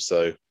name,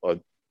 so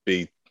I'd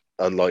be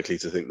unlikely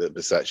to think that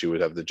Bisaccia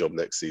would have the job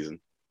next season.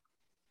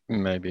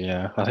 Maybe,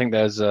 yeah. I think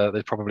there's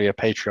probably a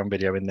Patreon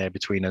video in there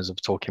between us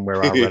of talking where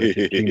our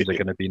relative teams are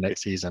going to be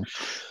next season.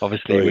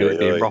 Obviously, with it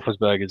being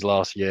Roethlisberger's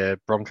last year,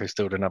 Broncos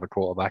still don't have a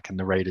quarterback, and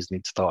the Raiders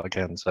need to start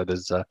again. So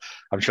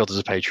I'm sure there's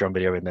a Patreon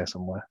video in there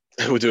somewhere.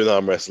 We'll do an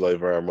arm wrestle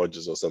over Aaron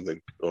Rodgers or something,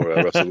 or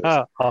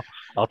Russell.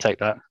 I'll take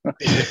that.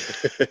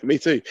 Me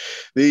too.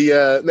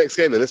 The next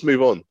game, then. Let's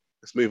move on.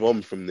 Let's move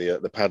on from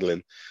the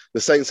paddling.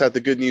 The Saints had the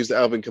good news that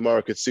Alvin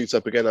Kamara could suit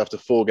up again after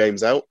 4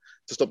 games out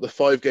to stop the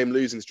 5-game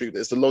losing streak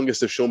that is the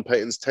longest of Sean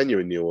Payton's tenure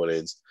in New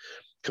Orleans.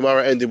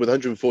 Kamara ended with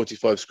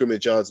 145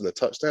 scrimmage yards and a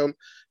touchdown.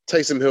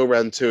 Taysom Hill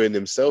ran 2 in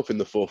himself in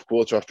the fourth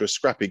quarter after a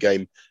scrappy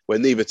game where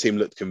neither team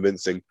looked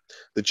convincing.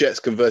 The Jets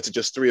converted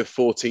just 3 of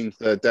 14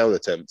 third down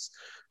attempts.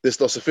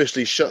 This loss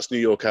officially shuts New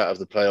York out of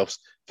the playoffs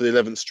for the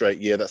 11th straight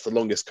year. That's the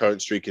longest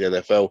current streak in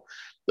NFL.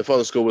 The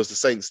final score was the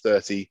Saints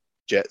 30,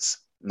 Jets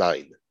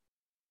 9.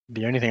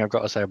 The only thing I've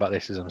got to say about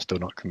this is I'm still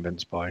not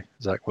convinced by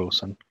Zach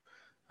Wilson.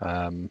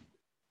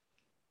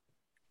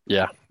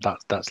 Yeah,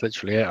 that's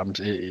literally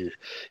it.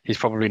 He's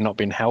probably not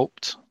been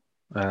helped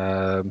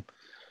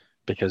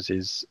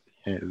because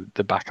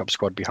the backup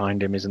squad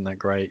behind him isn't that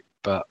great,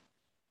 but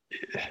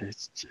it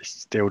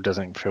still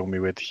doesn't fill me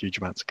with huge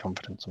amounts of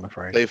confidence, I'm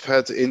afraid. They've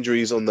had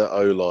injuries on their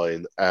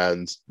O-line,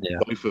 and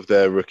both of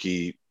their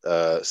rookie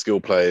skill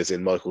players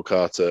in Michael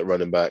Carter,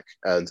 running back,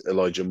 and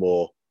Elijah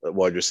Moore,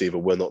 wide receiver,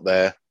 were not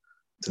there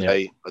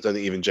today. Yeah. I don't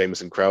think even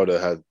Jamison Crowder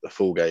had a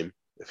full game,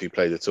 if he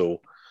played at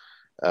all.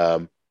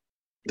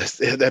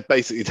 They're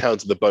basically down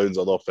to the bones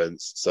on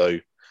offense, so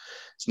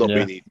it's not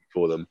been easy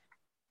for them.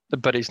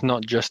 But it's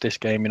not just this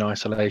game in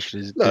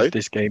isolation.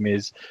 This game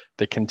is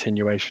the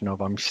continuation of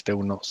I'm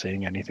still not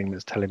seeing anything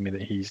that's telling me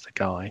that he's the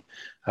guy.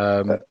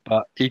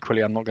 But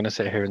equally, I'm not going to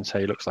sit here and say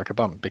he looks like a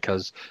bum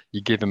because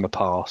you give him a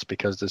pass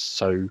because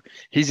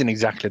he's in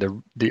exactly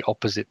the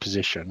opposite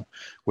position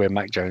where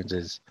Mac Jones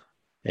is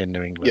in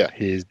New England. Yeah.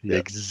 He is the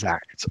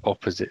exact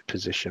opposite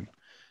position.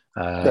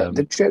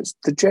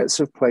 The Jets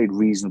have played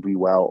reasonably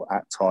well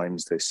at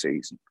times this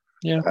season.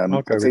 Yeah,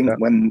 I'll go I think with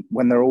that.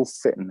 when they're all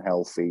fit and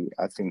healthy,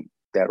 I think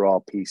there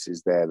are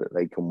pieces there that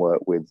they can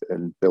work with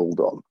and build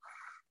on.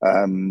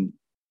 But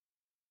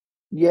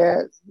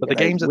the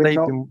games that they've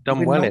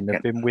done well in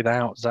have been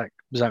without Zach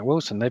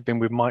Wilson. They've been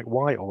with Mike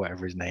White or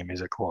whatever his name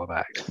is at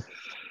quarterback.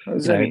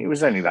 It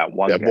was only that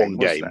one game.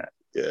 Wasn't it?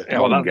 Yeah,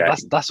 well,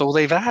 that's all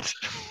they've had.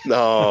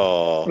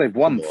 No, they've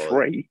won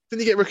 3. Didn't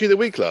you get Rookie of the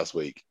Week last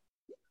week?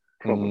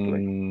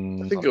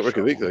 Probably. I think you got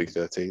Rookie of the Week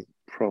 13.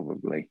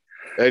 Probably.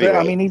 Anyway. But,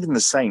 I mean, even the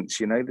Saints,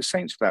 the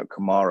Saints without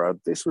Kamara,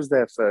 this was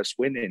their first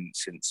win in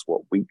since,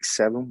 week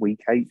 7,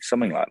 week 8,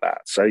 something like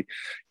that. So,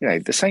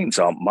 the Saints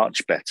aren't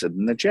much better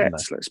than the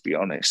Jets, let's be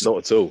honest. Not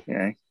at all.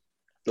 Yeah.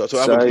 Not at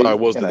all. So, Kamara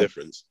was the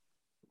difference,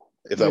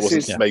 if that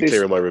wasn't made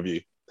clear in my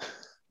review.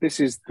 This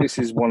is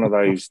one of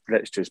those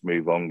let's just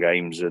move on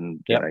games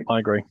and, I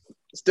agree.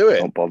 Let's do it.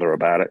 Don't bother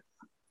about it.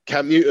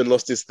 Cam Newton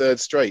lost his 3rd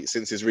straight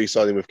since his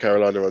re-signing with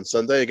Carolina on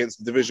Sunday against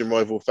the division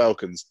rival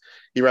Falcons.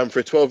 He ran for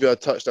a 12-yard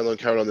touchdown on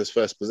Carolina's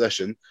first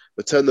possession,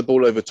 but turned the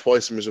ball over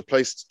twice and was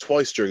replaced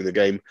twice during the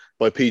game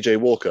by P.J.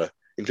 Walker,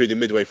 including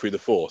midway through the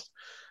 4th.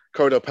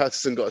 Cordarrelle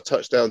Patterson got a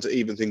touchdown to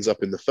even things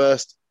up in the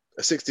first.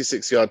 A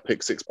 66-yard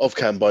pick six off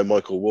Cam by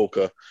Michael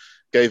Walker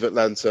gave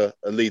Atlanta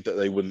a lead that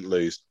they wouldn't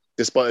lose.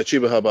 Despite a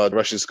Chuba Hubbard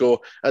rushing score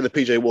and a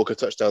P.J. Walker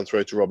touchdown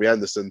throw to Robbie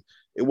Anderson,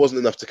 it wasn't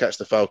enough to catch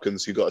the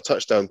Falcons, who got a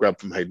touchdown grab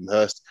from Hayden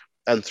Hurst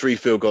and 3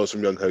 field goals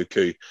from Younghoe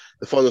Koo.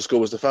 The final score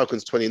was the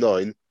Falcons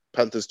 29,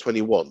 Panthers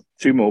 21.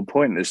 2 more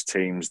pointless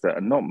teams that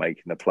are not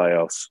making the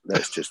playoffs.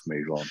 Let's just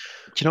move on. Do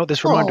you know what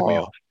this reminded me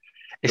of?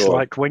 It's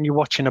like when you're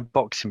watching a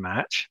boxing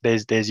match,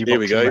 there's your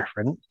boxing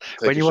reference.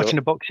 When you're watching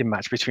a boxing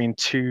match between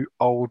 2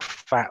 old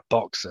fat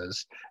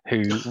boxers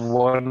who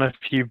won a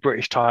few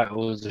British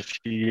titles a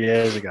few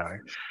years ago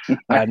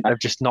and have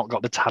just not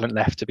got the talent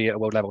left to be at a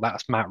world level.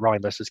 That's Matt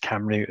Ryan versus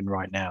Cam Newton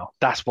right now.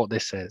 That's what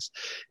this is.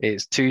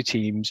 It's 2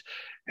 teams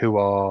who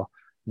are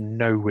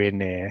nowhere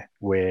near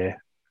where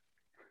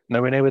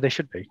they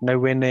should be.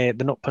 Nowhere near.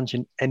 They're not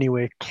punching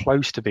anywhere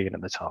close to being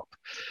at the top.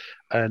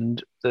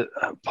 And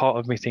part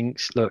of me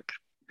thinks, look,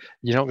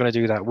 you're not going to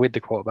do that with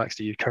the quarterbacks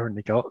that you've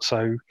currently got.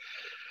 So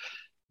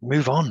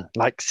move on,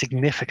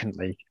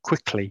 significantly,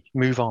 quickly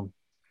move on.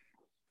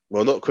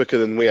 Well, not quicker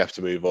than we have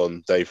to move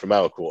on, Dave, from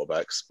our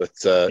quarterbacks. But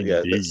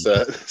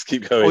let's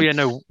keep going. Oh yeah,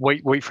 no,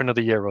 wait for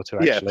another year or 2.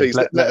 Actually. Yeah, please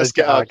let us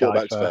get our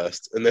quarterbacks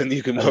first, and then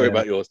you can worry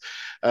about yours.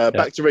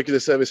 Back to regular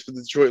service for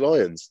the Detroit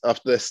Lions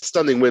after their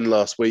stunning win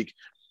last week.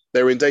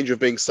 They were in danger of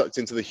being sucked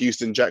into the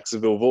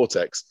Houston-Jacksonville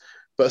vortex.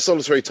 But a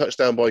solitary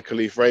touchdown by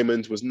Khalif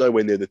Raymond was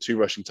nowhere near the 2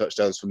 rushing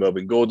touchdowns for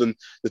Melvin Gordon,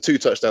 the 2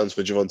 touchdowns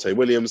for Javonte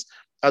Williams,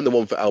 and the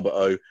 1 for Albert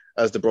O,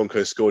 as the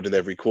Broncos scored in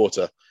every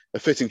quarter. A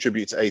fitting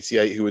tribute to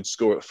 88, who would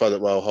score at fun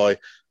at Mile High.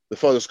 The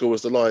final score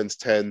was the Lions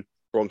 10,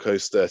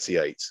 Broncos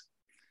 38.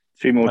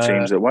 2 more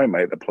teams that won't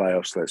make the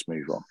playoffs. Let's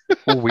move on.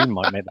 Well, we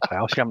might make the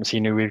playoffs. You haven't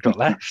seen who we've got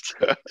left.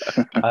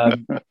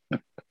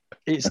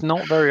 It's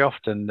not very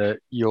often that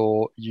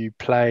you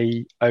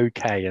play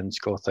okay and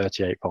score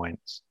 38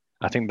 points.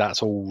 I think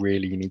that's all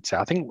really you need to say.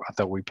 I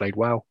thought we played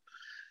well.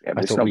 Yeah,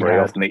 but it's not very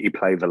often that you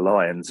play the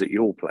Lions at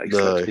your place.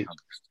 No.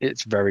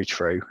 It's very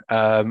true.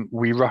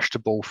 We rushed the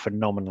ball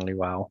phenomenally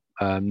well,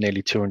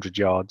 nearly 200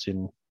 yards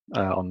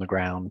on the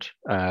ground,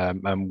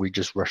 and we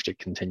just rushed it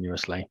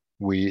continuously.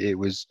 It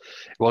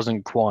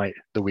wasn't quite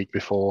the week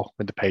before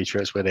with the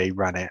Patriots where they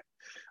ran it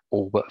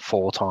all but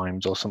 4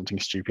 times or something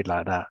stupid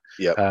like that.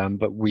 Yeah.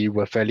 But we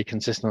were fairly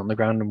consistent on the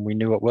ground, and we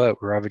knew what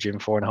worked. We were averaging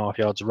 4.5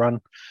 yards a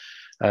run.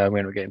 We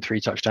ended up getting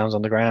 3 touchdowns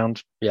on the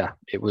ground. Yeah,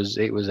 it was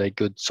a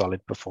good,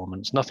 solid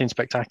performance. Nothing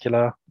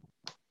spectacular,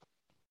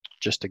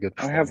 just a good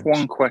performance. I have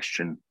one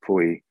question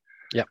for you.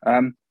 Yeah.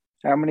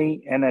 How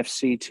many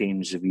NFC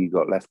teams have you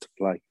got left to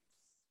play?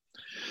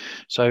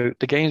 So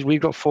the games,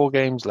 we've got 4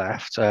 games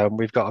left.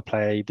 We've got to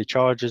play the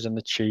Chargers and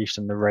the Chiefs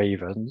and the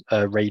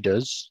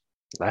Raiders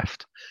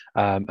left.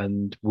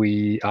 And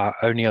our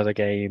only other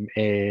game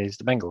is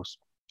the Bengals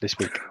this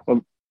week.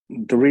 Well,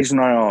 the reason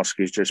I ask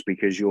is just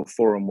because you're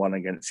 4-1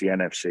 against the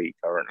NFC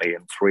currently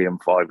and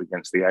 3-5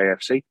 against the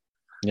AFC.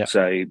 Yeah.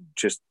 So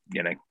just,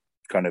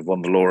 kind of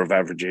on the law of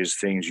averages,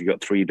 things, you've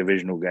got 3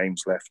 divisional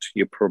games left.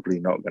 You're probably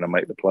not going to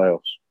make the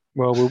playoffs.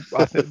 Well, we'll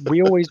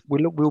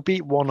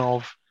beat one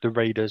of the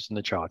Raiders and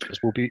the Chargers.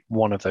 We'll beat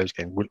one of those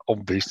games. We'll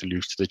obviously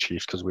lose to the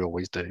Chiefs because we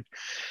always do.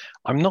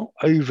 I'm not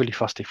overly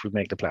fussed if we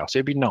make the playoffs.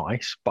 It'd be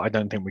nice, but I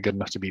don't think we're good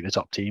enough to beat the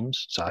top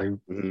teams.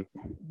 So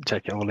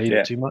take it or leave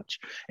it too much.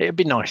 It'd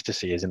be nice to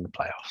see us in the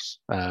playoffs,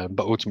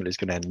 but ultimately it's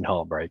going to end in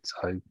heartbreak.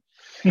 So,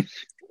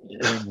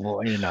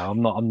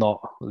 I'm not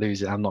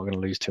losing. I'm not going to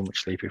lose too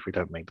much sleep if we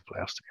don't make the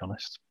playoffs, to be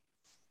honest.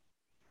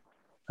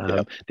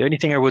 The only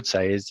thing I would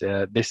say is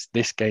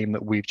this game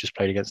that we've just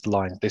played against the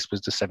Lions, this was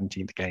the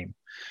 17th game.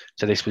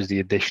 So this was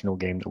the additional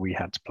game that we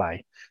had to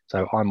play.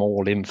 So I'm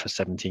all in for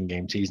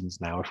 17-game seasons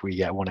now. If we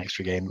get one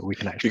extra game, we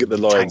can actually... You get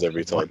the Lions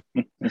every time.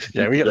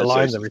 Yeah, we get the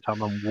Lions every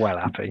time. I'm well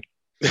happy.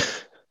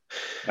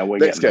 And we're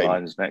getting the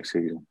Lions next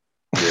season.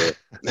 Yeah.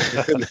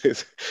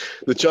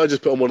 The Chargers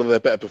put on one of their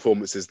better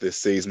performances this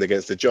season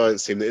against a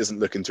Giants team that isn't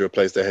looking to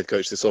replace their head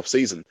coach this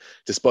off-season,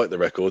 despite the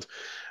record.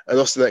 An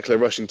Austin Eckler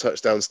rushing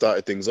touchdown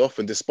started things off,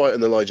 and despite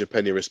an Elijah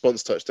Penny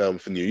response touchdown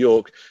for New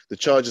York, the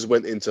Chargers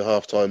went into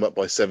halftime up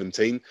by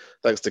 17,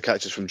 thanks to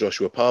catches from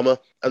Joshua Palmer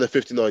and a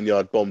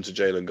 59-yard bomb to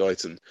Jalen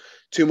Guyton.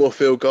 2 more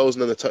field goals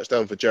and then a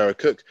touchdown for Jared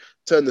Cook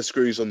turned the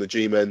screws on the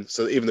G-men,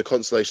 so that even the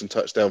consolation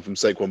touchdown from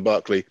Saquon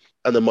Barkley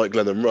and the Mike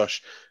Glennon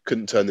rush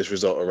couldn't turn this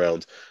result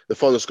around. The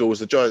final score was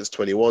the Giants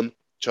 21,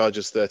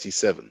 Chargers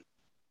 37. Do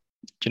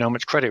you know how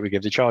much credit we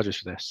give the Chargers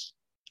for this?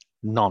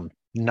 None.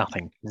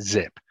 Nothing.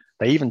 Zip.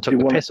 They even took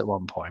the piss at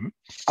one point.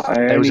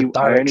 I only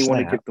want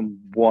to give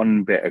them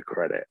one bit of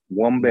credit.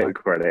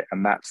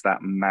 And that's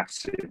that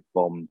massive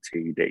bomb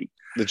TD.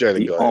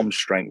 The arm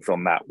strength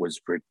on that was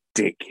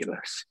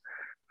ridiculous.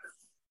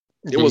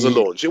 It was a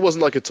launch. It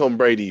wasn't like a Tom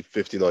Brady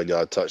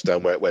 59-yard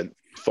touchdown where it went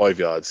 5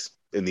 yards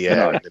in the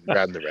air and then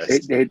ran the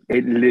rest.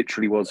 It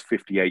literally was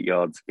 58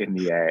 yards in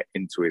the air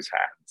into his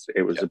hands.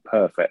 It was a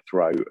perfect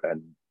throw,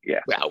 and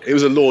wow, it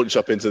was a launch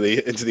up into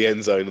the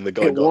end zone, and the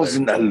guy. It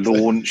wasn't a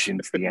launch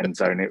into the end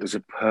zone. It was a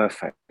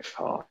perfect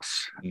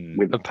pass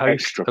with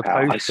extra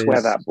power. I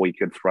swear that boy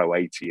could throw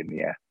 80 in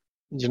the air.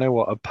 You know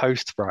what? A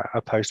post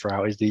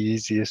route is the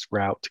easiest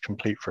route to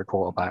complete for a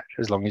quarterback,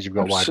 as long as you've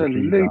got wide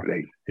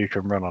receiver who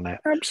can run on it.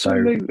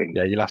 Absolutely.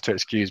 So, you'll have to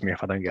excuse me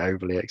if I don't get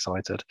overly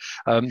excited.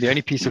 The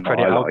only piece of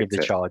credit I'll give the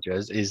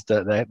Chargers is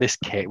that this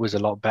kit was a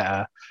lot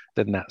better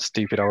than that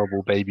stupid,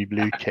 horrible baby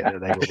blue kit that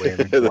they were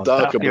wearing. The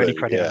darker blue. Only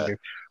credit I'll give.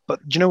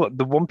 But do you know what?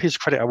 The one piece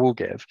of credit I will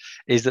give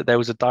is that there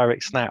was a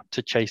direct snap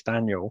to Chase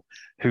Daniel,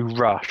 who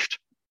rushed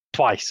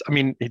twice. I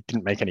mean, he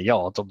didn't make any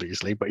yards,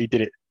 obviously, but he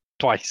did it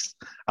twice.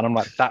 And I'm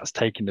like, that's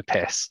taking the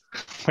piss.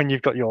 When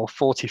you've got your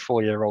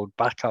 44-year-old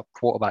backup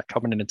quarterback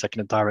coming in and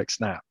taking a direct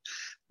snap,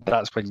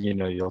 that's when you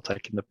know you're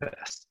taking the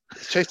piss.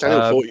 Is Chase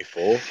Daniel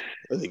 44? I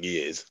think he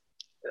is.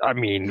 I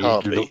mean,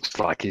 he looks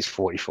like he's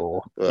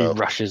 44. Well, he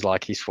rushes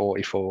like he's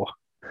 44.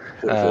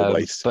 44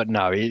 waist. But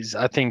no,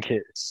 I think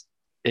he's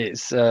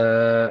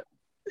 35.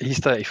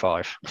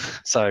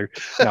 So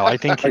no, I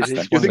think it's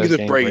you're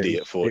thinking of Brady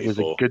at 44. It was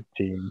a good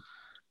team.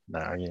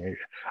 No,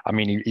 I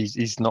mean,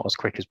 he's not as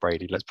quick as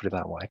Brady. Let's put it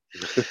that way.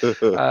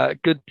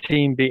 Good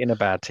team beating a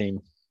bad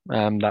team.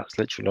 That's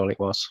literally all it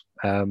was.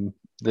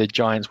 The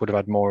Giants would have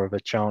had more of a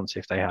chance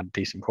if they had a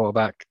decent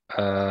quarterback.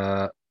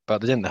 But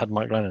they didn't. They had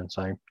Mike Lennon.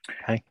 So,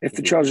 hey. If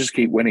the Chargers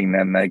keep winning,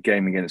 then their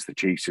game against the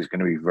Chiefs is going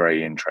to be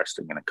very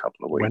interesting in a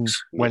couple of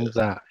weeks. When's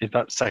that? Is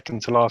that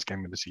second to last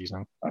game of the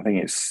season? I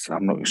think it's.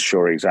 I'm not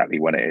sure exactly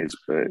when it is,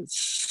 but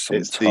it's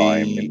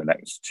sometime in the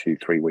next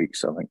 2-3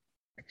 weeks, I think.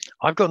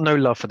 I've got no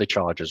love for the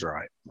Chargers,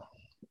 right?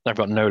 I've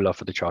got no love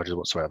for the Chargers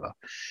whatsoever.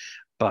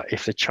 But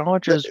if the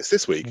Chargers it's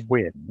this week.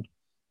 win,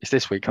 it's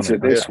this week. Is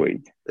it this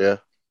week? Yeah.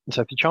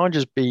 So if the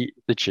Chargers beat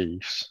the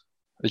Chiefs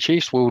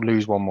will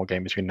lose one more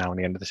game between now and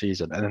the end of the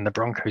season, and then the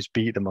Broncos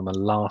beat them on the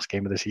last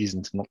game of the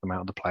season to knock them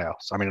out of the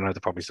playoffs. I mean, I know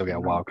they'll probably still get a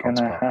wild card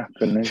spot.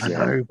 I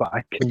know, but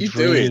I can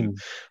dream.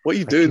 What are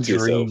you doing to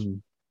yourself?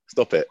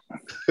 Stop it.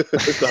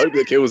 I hope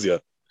it kills you.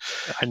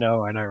 I know,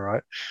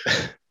 right?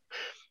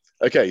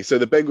 Okay, so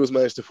the Bengals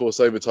managed to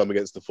force overtime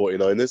against the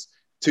 49ers.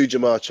 2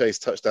 Jamar Chase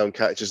touchdown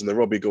catches and the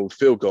Robbie Gould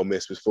field goal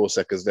miss with 4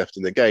 seconds left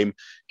in the game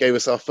gave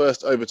us our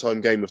first overtime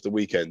game of the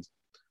weekend.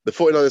 The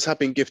 49ers have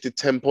been gifted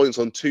 10 points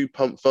on 2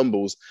 pump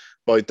fumbles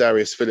by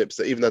Darius Phillips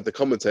that even had the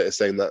commentator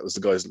saying that was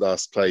the guy's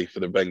last play for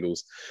the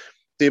Bengals.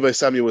 Deebo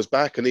Samuel was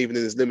back, and even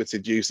in his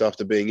limited use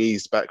after being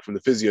eased back from the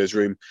physio's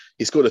room,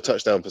 he scored a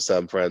touchdown for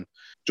San Fran.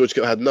 George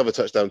Kittle had another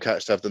touchdown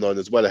catch to have the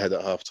Niners well ahead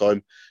at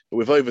halftime, but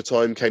with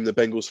overtime came the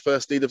Bengals'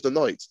 first lead of the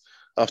night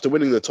after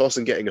winning the toss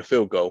and getting a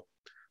field goal.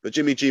 But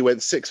Jimmy G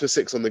went 6 for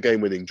 6 on the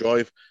game-winning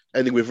drive,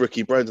 ending with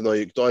rookie Brandon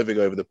Ayuk diving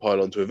over the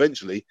pylon to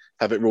eventually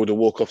have it ruled a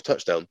walk-off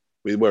touchdown.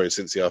 We were in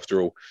Cincy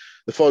after all.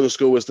 The final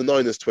score was the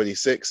Niners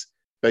 26,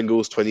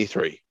 Bengals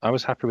 23. I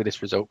was happy with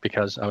this result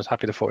because I was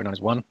happy the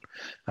 49ers won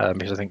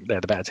because I think they're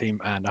the better team,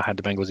 and I had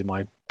the Bengals in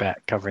my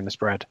bet covering the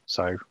spread.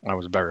 So I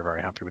was very,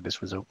 very happy with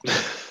this result.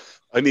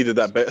 I needed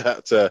that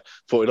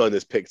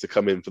 49ers pick to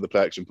come in for the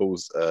play action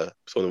pools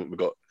tournament we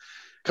got.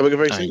 Coming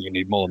very soon. You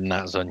need more than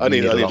that, son. I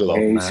need a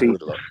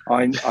lot.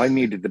 I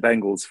needed the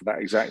Bengals for that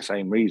exact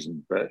same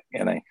reason, but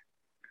Yeah,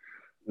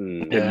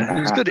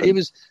 it was good.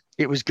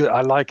 It was good.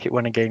 I like it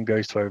when a game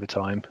goes to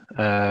overtime.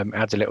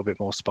 Adds a little bit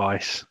more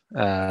spice.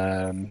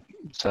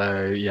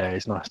 So yeah,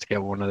 it's nice to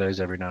get one of those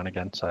every now and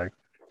again. So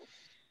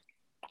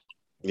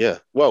yeah,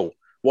 well,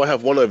 why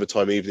have one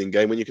overtime evening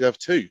game when you can have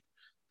 2?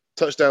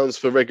 Touchdowns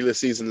for regular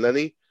season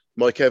Lenny,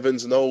 Mike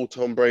Evans, and old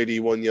Tom Brady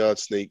 1-yard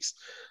sneaks,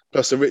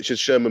 plus a Richard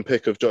Sherman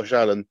pick of Josh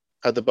Allen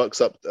had the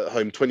Bucs up at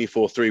home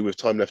 24-3 with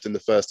time left in the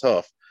first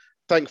half.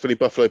 Thankfully,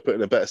 Buffalo put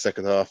in a better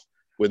second half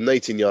with an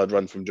 18-yard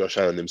run from Josh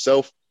Allen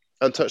himself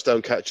and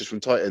touchdown catches from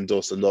tight end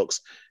Dawson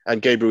Knox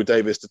and Gabriel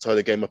Davis to tie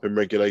the game up in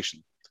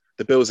regulation.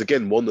 The Bills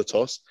again won the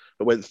toss,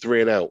 but went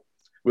 3 and out.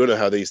 We all know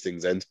how these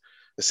things end.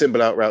 A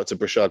simple out route to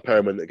Brashad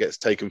Perriman that gets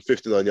taken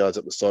 59 yards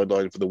up the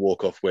sideline for the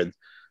walk-off win.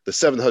 The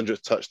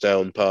 700th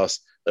touchdown pass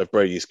of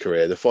Brady's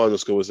career. The final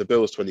score was the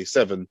Bills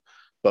 27,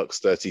 Bucs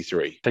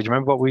 33. So do you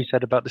remember what we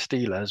said about the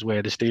Steelers,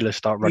 where the Steelers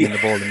start running the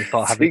ball and they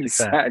start having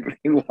exactly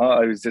what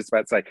I was just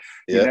about to say.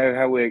 Yeah. You know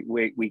how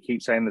we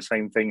keep saying the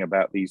same thing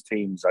about these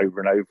teams over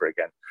and over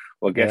again?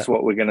 Well, guess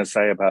what we're going to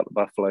say about the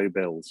Buffalo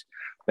Bills?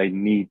 They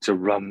need to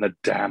run the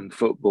damn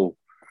football.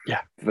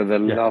 Yeah. For the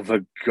love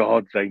of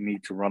God, they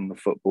need to run the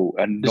football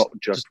and not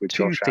just with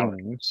Josh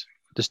Allen.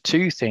 There's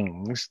 2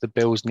 things the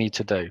Bills need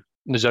to do.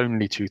 There's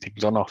only 2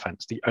 things on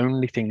offense. The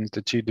only things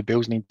the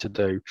Bills need to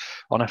do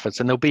on offense,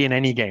 and they'll be in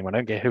any game. I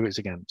don't care who it's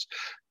against.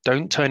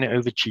 Don't turn it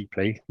over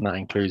cheaply, and that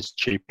includes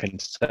cheap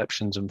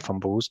interceptions and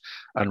fumbles,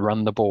 and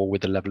run the ball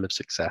with a level of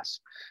success.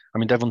 I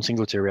mean, Devon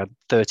Singletary had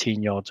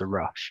 13 yards a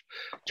rush.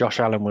 Josh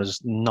Allen was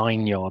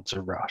 9 yards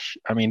a rush.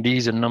 I mean,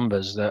 these are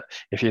numbers that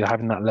if you're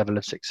having that level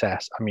of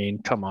success, I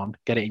mean, come on,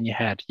 get it in your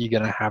head.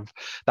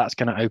 That's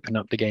going to open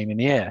up the game in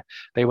the air.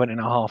 They went in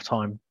at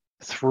halftime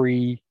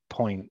 3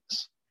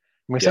 points.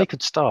 If they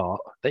could start,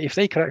 if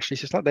they could actually,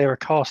 it's like they're a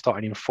car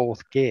starting in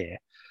 4th gear,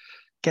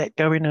 get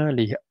going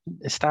early,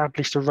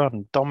 establish the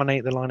run,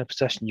 dominate the line of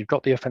possession. You've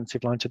got the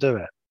offensive line to do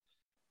it.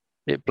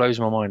 It blows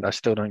my mind. I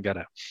still don't get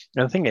it.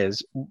 And the thing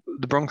is,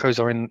 the Broncos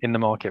are in the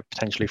market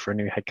potentially for a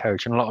new head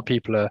coach, and a lot of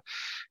people are,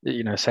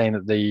 saying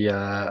that the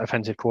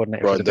offensive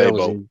coordinator for the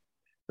Bills,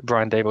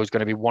 Brian Daboll, is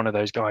going to be one of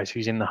those guys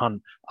who's in the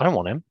hunt. I don't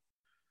want him.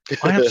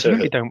 I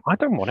absolutely don't. I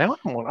don't want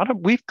it.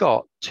 We've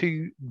got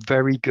 2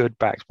 very good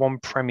backs, 1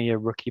 premier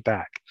rookie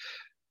back.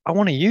 I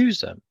want to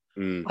use them.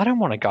 I don't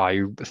want a guy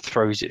who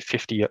throws it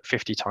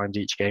 50 times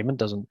each game and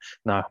doesn't.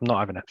 No, I'm not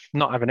having it.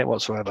 Not having it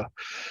whatsoever.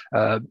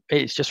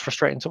 It's just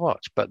frustrating to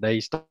watch. But they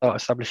start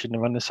establishing the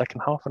run in the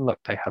second half, and look,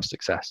 they have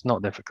success.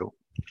 Not difficult.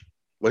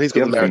 Well, he's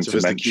got the narrative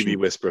as the QB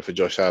whisperer for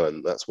Josh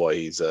Allen. That's why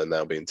he's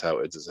now being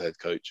touted as a head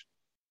coach.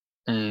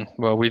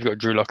 Well, we've got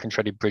Drew Lock and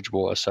Freddie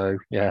Bridgewater, so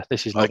yeah,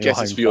 this is. I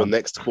guess it's for your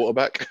next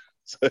quarterback.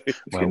 So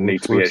you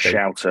need to be a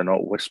shouter,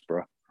 not a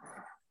whisperer.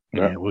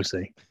 Yeah, we'll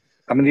see.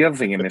 I mean, the other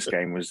thing in this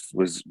game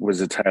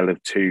was a tale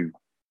of 2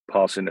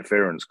 pass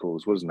interference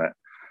calls, wasn't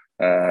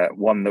it?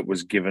 One that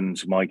was given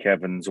to Mike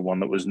Evans and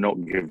one that was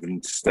not given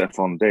to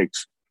Stephon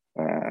Diggs.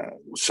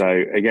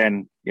 So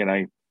again,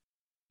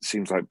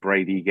 seems like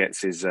Brady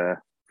gets his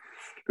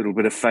little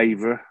bit of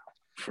favour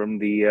from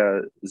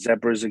the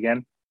Zebras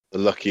again. The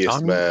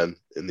luckiest man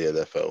in the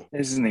NFL.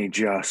 Isn't he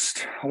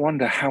just? I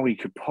wonder how he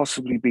could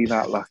possibly be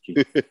that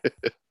lucky.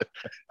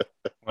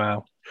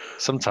 Well,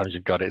 sometimes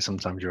you've got it,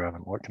 sometimes you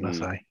haven't. What can I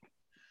say?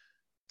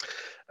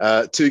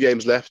 2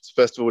 games left.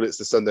 First of all, it's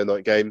the Sunday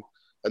night game,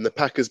 and the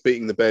Packers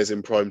beating the Bears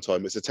in prime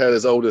time. It's a tale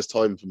as old as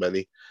time for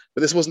many,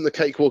 but this wasn't the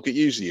cakewalk it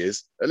usually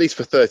is, at least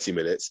for 30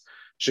 minutes.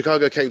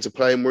 Chicago came to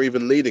play and were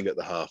even leading at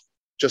the half.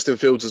 Justin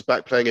Fields was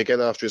back playing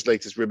again after his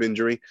latest rib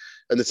injury,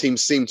 and the team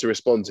seemed to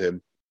respond to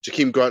him.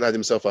 Jakeem Grant had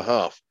himself a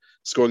half,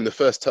 scoring the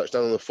first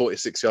touchdown on a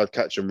 46-yard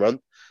catch and run,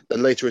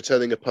 then later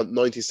returning a punt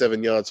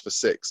 97 yards for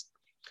 6.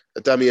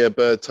 A Damier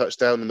Byrd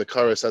touchdown and the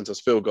Cairo Santos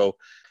field goal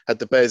had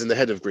the Bears in the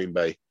head of Green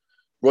Bay.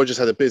 Rodgers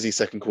had a busy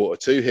second quarter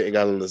too, hitting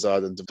Alan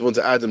Lazard and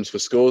Devonta Adams for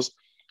scores,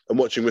 and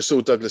watching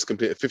Rasul Douglas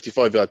complete a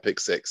 55-yard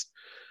pick 6.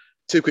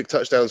 2 quick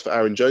touchdowns for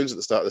Aaron Jones at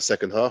the start of the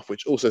second half,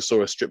 which also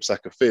saw a strip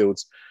sack of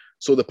Fields,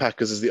 saw the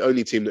Packers as the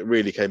only team that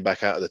really came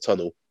back out of the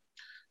tunnel.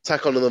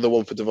 Tack on another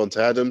one for Devonta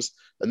Adams,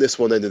 and this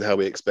one ended how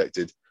we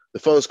expected. The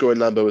final score in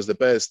Lambeau was the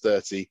Bears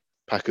 30,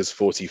 Packers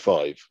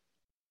 45.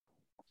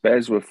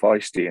 Bears were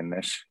feisty in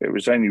this. It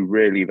was only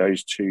really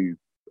those 2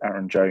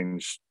 Aaron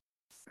Jones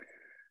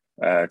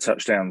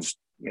touchdowns,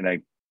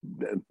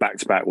 back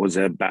to back was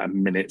about a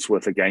minute's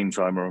worth of game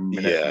time or a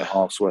minute and a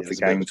half's worth of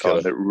game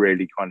time that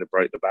really kind of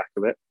broke the back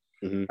of it.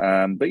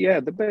 Mm-hmm. But yeah,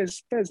 the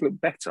Bears look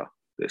better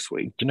this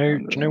week. Do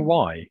you know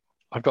why?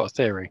 I've got a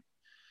theory.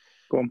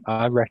 Go on.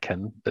 I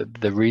reckon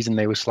that the reason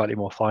they were slightly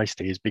more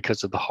feisty is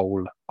because of the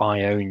whole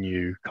 "I own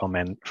you"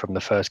 comment from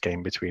the first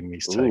game between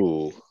these two.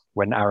 Ooh.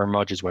 When Aaron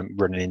Rodgers went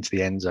running into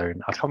the end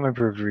zone. I can't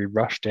remember if he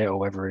rushed it or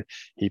whether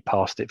he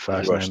passed it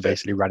first and then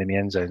basically ran in the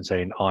end zone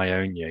saying, "I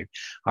own you."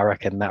 I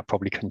reckon that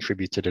probably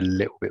contributed a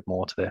little bit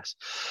more to this.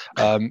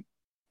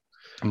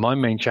 My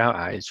main shout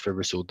out is for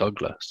Rasul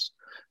Douglas.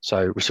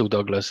 So Rasul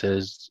Douglas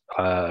is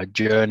a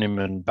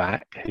journeyman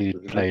back who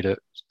played at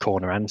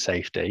corner and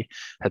safety,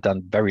 had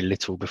done very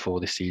little before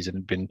this season,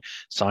 had been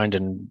signed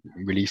and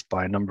released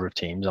by a number of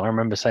teams. I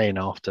remember saying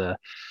after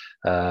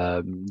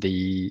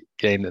the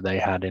game that they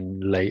had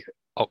in late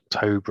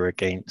October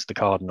against the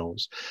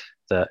Cardinals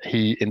that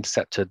he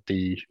intercepted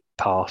the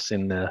pass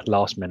in the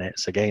last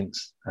minutes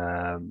against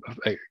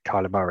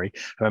Kyler Murray. I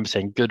remember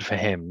saying, good for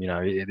him.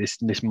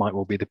 This might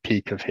well be the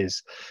peak of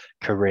his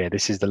career.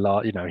 This is the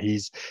last,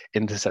 he's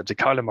intercepted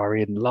Kyler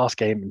Murray in the last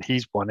game and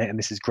he's won it, and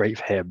this is great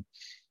for him.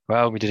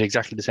 Well, we did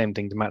exactly the same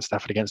thing to Matt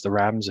Stafford against the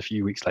Rams a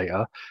few weeks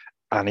later,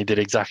 and he did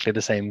exactly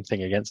the same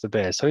thing against the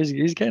Bears. So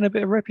he's getting a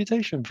bit of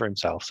reputation for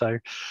himself. So,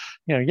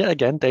 yet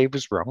again, Dave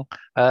was wrong.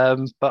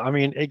 But I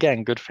mean,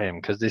 again, good for him,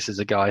 because this is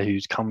a guy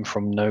who's come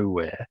from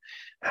nowhere,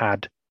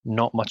 had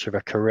not much of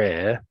a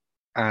career,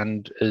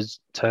 and has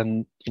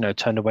turned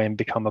away and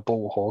become a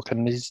ball hawk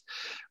and is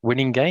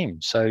winning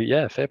games. So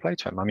yeah, fair play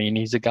to him. I mean,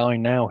 he's a guy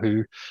now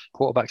who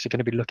quarterbacks are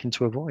going to be looking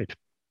to avoid.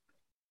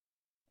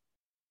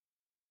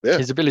 Yeah.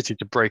 His ability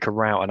to break a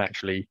route and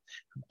actually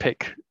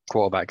pick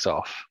quarterbacks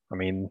off. I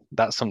mean,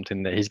 that's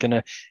something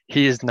that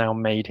he has now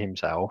made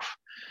himself,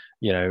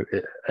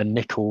 a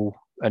nickel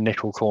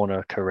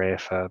corner career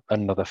for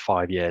another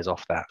 5 years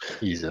off that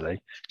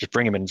easily. Just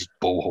bring him in, just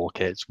ball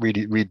hawk it.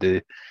 Read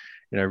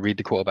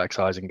the quarterback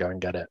size and go and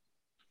get it.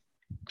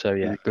 So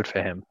yeah, good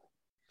for him.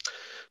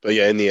 But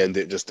yeah, in the end,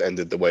 it just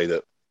ended the way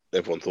that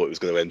everyone thought it was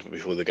going to end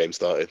before the game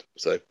started.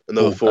 So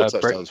another 4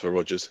 touchdowns for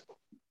Rodgers.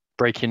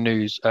 Breaking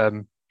news.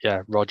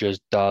 Yeah,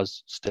 Rodgers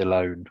does still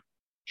own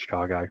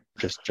Chicago.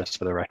 Just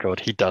for the record,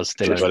 he does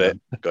still own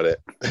them. Got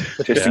it.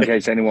 Just in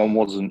case anyone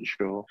wasn't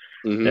sure.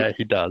 Mm-hmm. Yeah,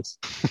 he does.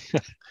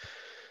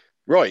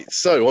 Right,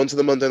 so on to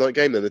the Monday night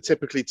game then. A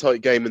typically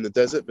tight game in the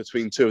desert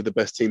between 2 of the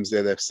best teams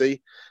in the NFC.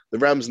 The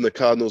Rams and the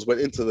Cardinals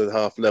went into the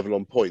half level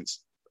on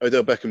points.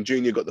 Odell Beckham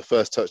Jr. got the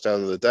first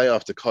touchdown of the day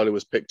after Kyler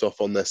was picked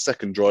off on their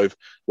second drive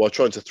while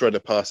trying to thread a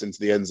pass into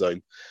the end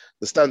zone.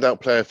 The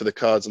standout player for the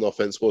Cards on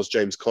offense was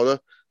James Conner.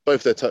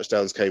 Both their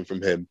touchdowns came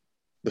from him.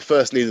 The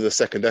first needed a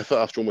second effort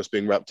after almost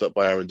being wrapped up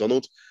by Aaron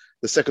Donald.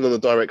 The second on a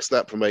direct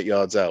snap from 8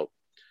 yards out.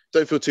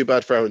 Don't feel too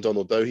bad for Aaron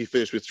Donald, though. He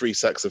finished with 3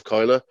 sacks of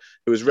Kyler,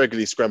 who was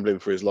regularly scrambling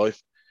for his life.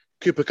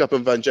 Cooper Kupp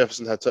and Van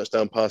Jefferson had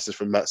touchdown passes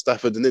from Matt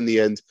Stafford, and in the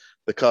end,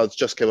 the Cards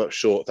just came up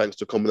short thanks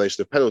to a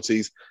combination of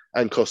penalties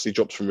and costly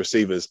drops from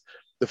receivers.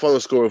 The final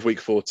score of Week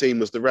 14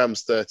 was the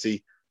Rams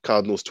 30,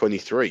 Cardinals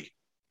 23.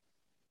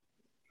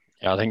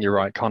 Yeah, I think you're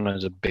right.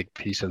 Connor's a big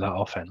piece of that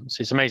offense.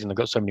 It's amazing they've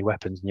got so many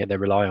weapons, and yet they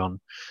rely on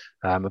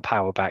a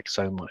power back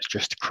so much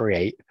just to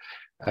create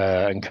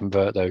and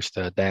convert those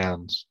third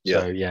downs.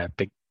 Yeah. So yeah,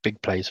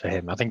 big plays for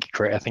him. I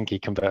think he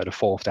converted a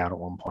 4th down at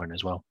one point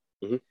as well.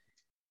 Mm-hmm.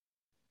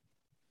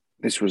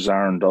 This was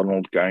Aaron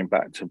Donald going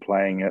back to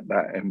playing at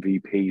that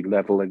MVP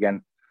level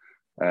again.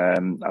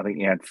 I think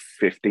he had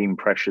 15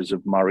 pressures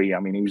of Murray. I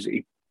mean,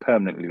 he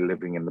permanently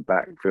living in the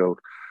backfield.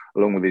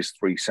 Along with his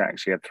 3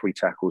 sacks, he had 3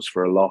 tackles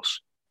for a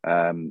loss.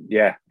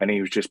 And he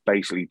was just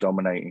basically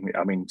dominating.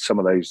 I mean, some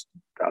of those,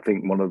 I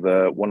think one of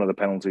the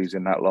penalties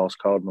in that last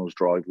Cardinals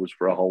drive was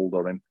for a hold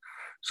on him.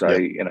 So,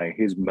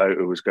 his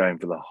motor was going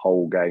for the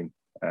whole game.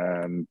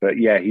 But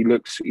yeah, he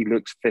looks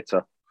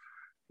fitter.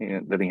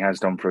 than he has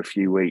done for a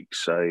few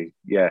weeks. So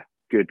yeah,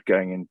 good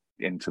going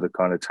into the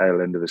kind of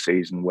tail end of the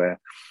season where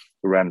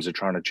the Rams are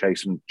trying to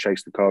chase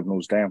the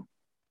Cardinals down.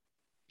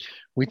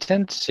 We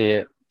tend to see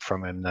it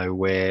from him though,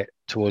 where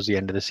towards the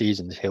end of the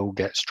season he'll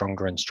get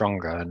stronger and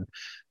stronger, and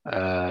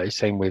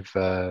same with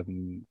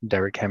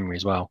Derrick Henry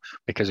as well,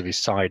 because of his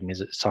size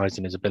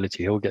and his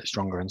ability. He'll get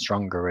stronger and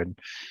stronger, and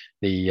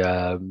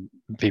the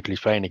people he's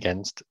playing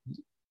against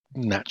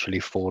naturally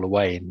fall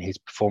away in his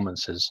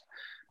performances.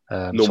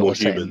 Normal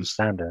humans.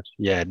 Standard.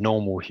 Yeah,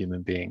 normal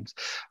human beings.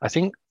 I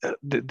think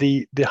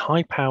the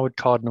high-powered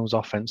Cardinals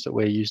offense that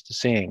we're used to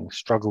seeing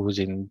struggles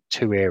in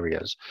two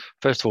areas.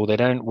 First of all, they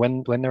don't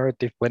when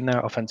their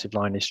offensive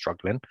line is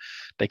struggling,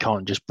 they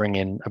can't just bring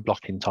in a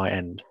blocking tight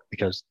end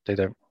because they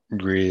don't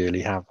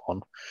really have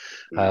one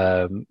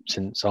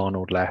since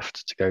Arnold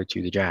left to go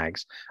to the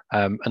Jags,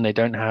 and they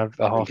don't have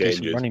a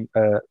half-decent running.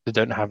 They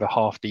don't have a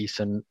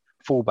half-decent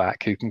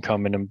fullback who can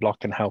come in and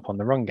block and help on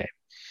the run game.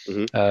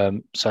 Mm-hmm.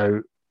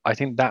 So I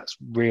think that's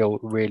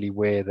really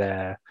where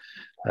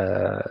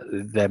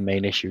their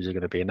main issues are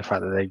going to be, and the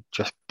fact that they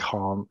just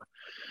can't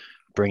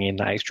bring in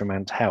that extra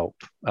man to help.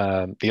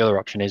 The other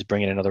option is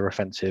bringing another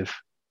offensive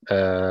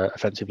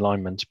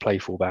lineman to play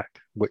fullback,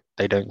 which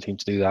they don't seem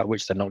to do that,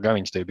 which they're not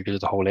going to do because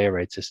of the whole air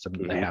raid system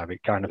that they have.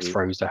 It kind of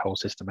throws their whole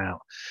system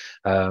out.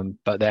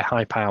 But they're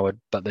high powered,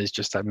 but there's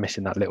just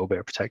missing that little bit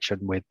of protection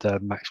with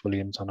Max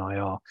Williams on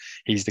IR.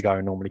 He's the guy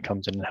who normally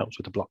comes in and helps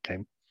with the block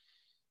game.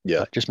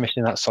 Yeah, just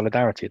missing that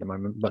solidarity at the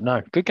moment. But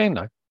no, good game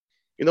though.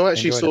 I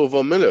actually saw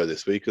Von Miller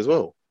this week as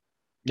well.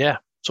 Yeah,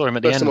 saw him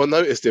at the end. First time I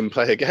noticed him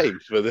play a game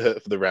for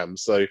the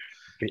Rams. So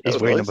he's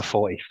wearing number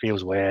 40.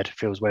 Feels weird.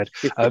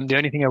 The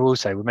only thing I will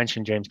say, we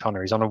mentioned James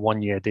Conner. He's on a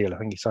 1-year deal. I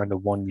think he signed a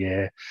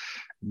 1-year,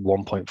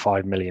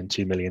 1.5 million,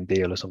 2 million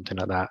deal or something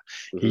like that.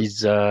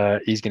 Mm-hmm.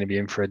 He's going to be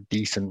in for a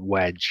decent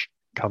wedge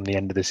come the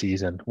end of the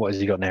season. What has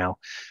he got now?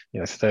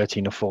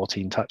 13 or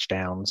 14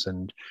 touchdowns,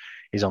 and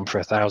he's on for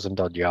 1,000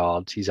 odd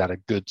yards. He's had a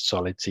good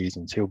solid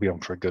season. So he'll be on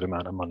for a good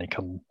amount of money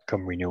come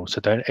renewal. So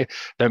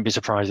don't be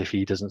surprised if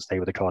he doesn't stay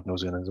with the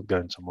Cardinals and ends up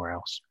going somewhere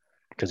else,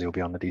 because he'll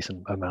be on a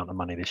decent amount of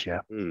money this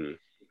year.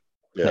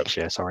 Yeah. Next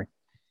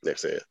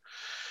year.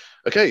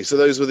 Okay, so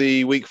those were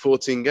the Week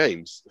 14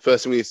 games. The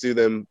first thing we need to do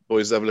then,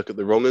 boys, is have a look at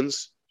the wrong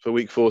uns for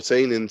Week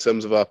 14 in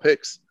terms of our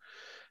picks.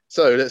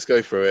 So let's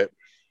go through it.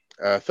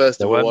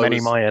 First of all, there weren't many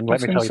my end.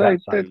 Let me tell you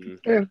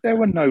that. There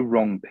were no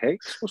wrong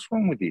picks. What's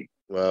wrong with you?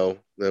 Well,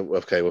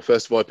 okay. Well,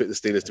 first of all, I picked the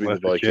Steelers to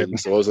beat the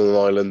Vikings, so I was on an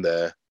island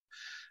there.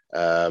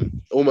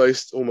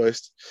 Almost.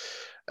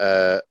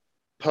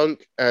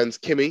 Punk and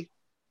Kimmy,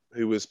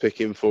 who was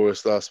picking for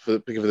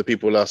the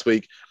people last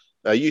week.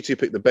 You two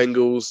picked the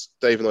Bengals.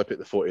 Dave and I picked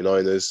the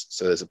 49ers,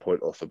 so there's a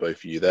point off for both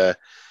of you there.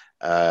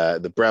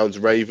 The Browns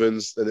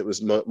Ravens, then it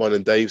was mine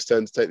and Dave's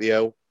turn to take the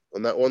L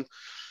on that one.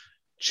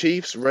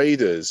 Chiefs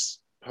Raiders.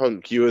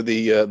 Punk, you were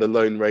the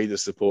lone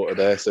Raiders supporter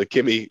there, so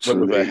Kimmy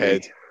went with her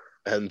head.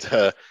 And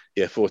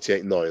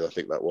 48-9, I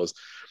think that was.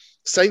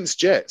 Saints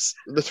Jets.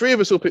 The three of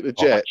us all picked the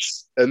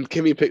Jets, and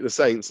Kimmy picked the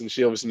Saints, and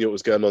she obviously knew what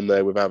was going on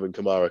there with Alvin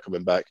Kamara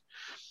coming back.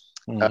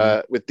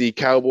 With the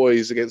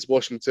Cowboys against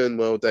Washington,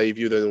 well, Dave,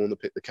 you're the only one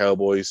that picked the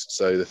Cowboys,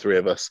 so the three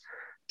of us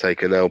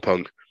take an L.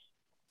 Punk.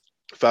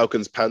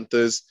 Falcons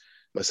Panthers.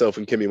 Myself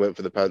and Kimmy went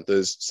for the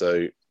Panthers,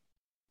 so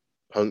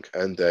Punk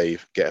and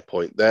Dave get a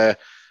point there.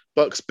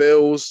 Bucks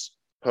Bills.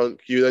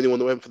 Punk, you the only one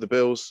that went for the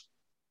Bills.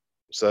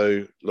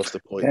 So lost a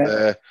point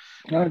there.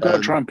 No, I've got to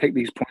try and pick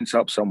these points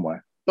up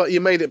somewhere. But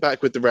you made it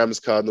back with the Rams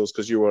Cardinals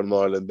because you were on an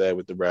island there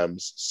with the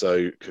Rams.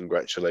 So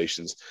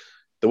congratulations.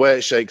 The way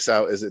it shakes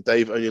out is that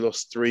Dave only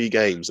lost 3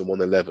 games and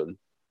won 11.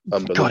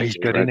 Unbelievable. God, he's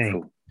good, isn't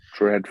he?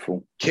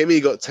 Dreadful.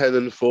 Kimmy got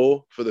 10-4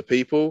 for the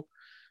people.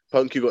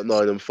 Punk, you got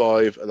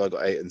 9-5, and I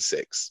got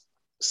 8-6.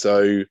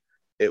 So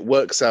it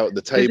works out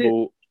the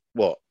table.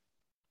 What?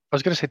 I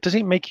was going to say, does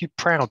it make you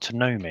proud to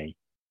know me?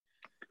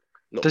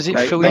 Does it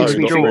fill you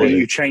with joy?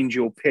 You change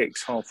your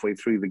picks halfway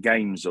through the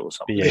games or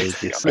something. Yeah,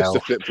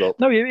 yourself. Flip-flop.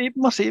 No, it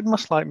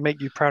must like make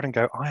you proud and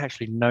go, I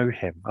actually know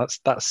him. It's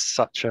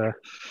such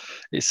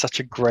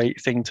a great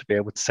thing to be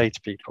able to say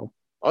to people.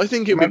 I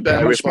think it'd be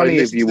better if I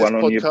listened to this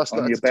podcast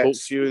and had to talk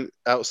to you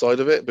outside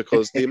of it,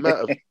 because the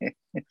amount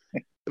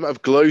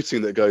of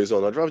gloating that goes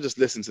on, I'd rather just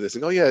listen to this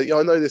and go, yeah,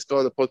 I know this guy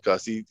on the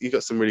podcast. He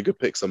got some really good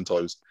picks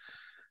sometimes.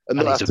 And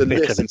not have to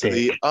listen to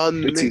the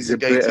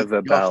unmitigated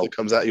guff that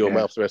comes out of your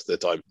mouth the rest of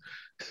the time.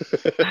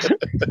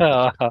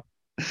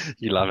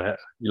 You love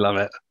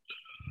it.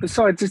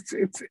 Besides,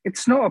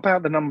 it's not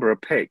about the number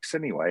of picks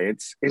anyway.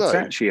 It's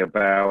actually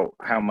about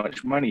how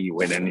much money you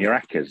win in your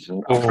ACCAs.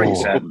 I'm pretty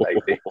certain,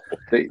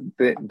 Dave,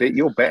 that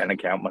your betting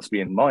account must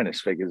be in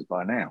minus figures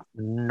by now.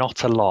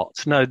 Not a lot.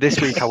 No, this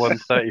week I won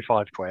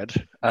 35 quid.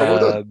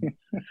 Do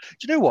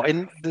you know what?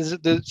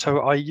 So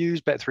I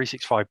use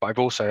Bet365, but I've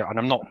also, and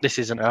I'm not. This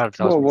isn't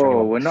advertising.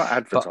 Whoa! We're not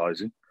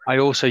advertising. I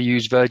also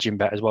use Virgin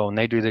Bet as well, and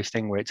they do this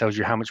thing where it tells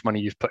you how much money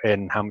you've put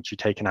in, how much you've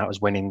taken out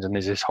as winnings, and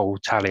there's this whole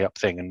tally up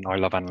thing, and I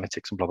love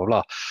analytics and blah,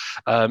 blah,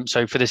 blah.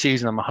 So for the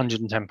season, I'm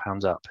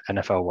 £110 up,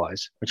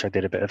 NFL-wise, which I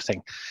did a bit of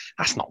thing.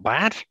 That's not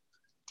bad.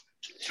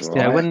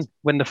 Right.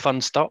 When the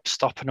fun stops,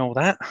 stop and all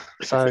that.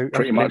 So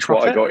pretty much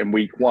what I got in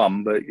week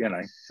 1, but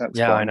that's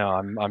fine. I know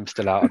I'm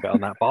still out a bit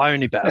on that, but I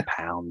only bet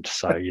 £1,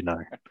 so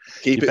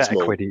keep it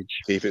small.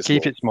 Keep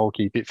it small,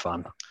 keep it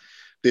fun.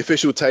 The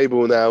official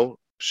table now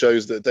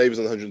shows that Dave's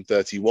on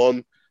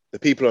 131, the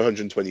people are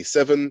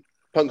 127,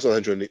 Punk's on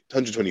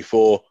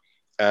 124,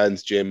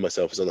 and Jim,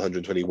 myself, is on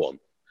 121.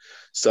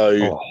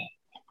 So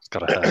it's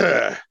gotta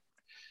hurt.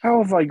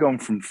 How have I gone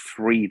from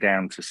 3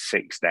 down to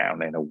 6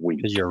 down in a week?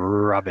 Because you're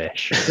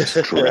rubbish. It's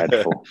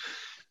dreadful.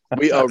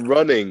 We are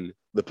running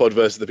the Pod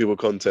versus the People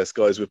contest,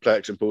 guys, with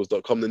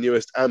PlayActionPools.com, the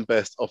newest and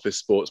best office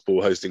sports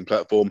pool hosting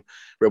platform.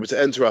 We're able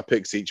to enter our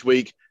picks each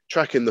week,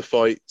 tracking the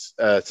fight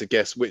to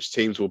guess which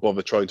teams will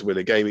bother trying to win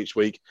a game each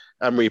week,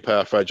 and repay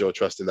our fragile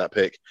trust in that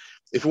pick.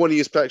 If you want to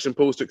use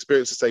PlayActionPools to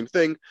experience the same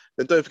thing,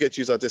 then don't forget to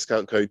use our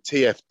discount code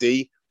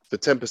TFD for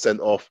 10%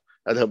 off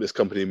and help this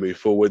company move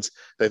forwards.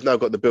 They've now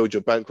got the Build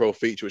Your Bankroll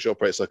feature, which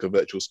operates like a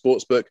virtual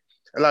sportsbook,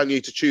 allowing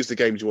you to choose the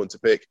games you want to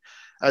pick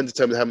and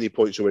determine how many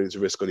points you're willing to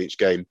risk on each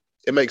game.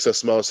 It makes us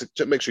smile, so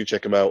make sure you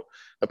check them out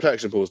at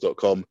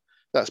playactionpools.com.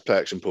 That's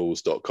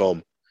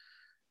playactionpools.com.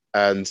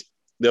 And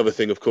the other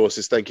thing, of course,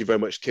 is thank you very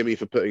much, Kimmy,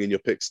 for putting in your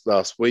picks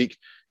last week.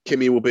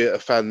 Kimmy will be at a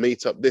fan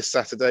meetup this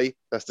Saturday.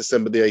 That's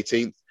December the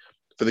 18th.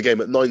 For the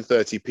game at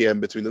 9:30 p.m.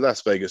 between the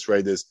Las Vegas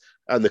Raiders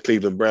and the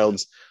Cleveland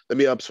Browns. The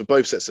meetups for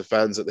both sets of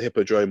fans at the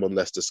Hippodrome on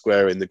Leicester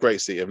Square in the great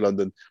city of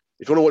London.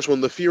 If you want to watch one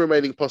of the few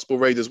remaining possible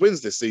Raiders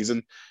wins this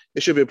season,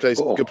 it should be a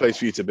good place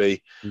for you to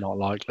be. Not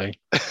likely.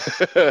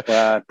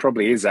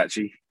 Probably is,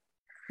 actually.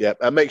 Yeah,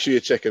 and make sure you're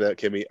checking out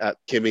Kimmy at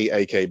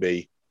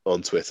KimmyAKB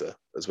on Twitter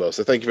as well.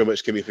 So thank you very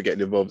much, Kimmy, for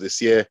getting involved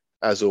this year.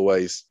 As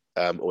always,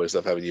 always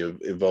love having you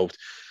involved.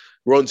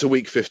 We're on to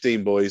week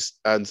 15, boys,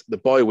 and the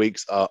bye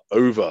weeks are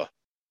over.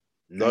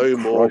 No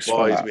more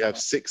buys. We have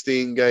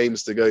 16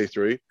 games to go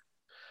through.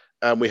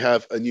 And we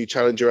have a new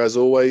challenger, as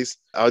always.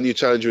 Our new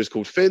challenger is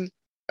called Finn,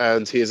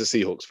 and he is a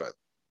Seahawks fan.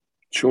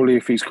 Surely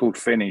if he's called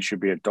Finn, he should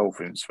be a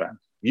Dolphins fan.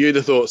 You'd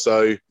have thought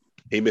so.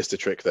 He missed a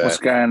trick there. What's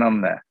going on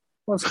there?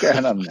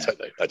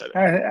 I don't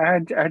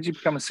know. How'd you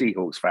become a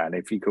Seahawks fan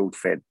if you called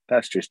Finn?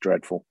 That's just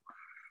dreadful.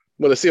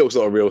 Well, the Seahawks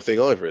not a real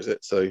thing either, is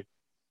it? So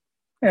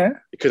yeah,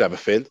 you could have a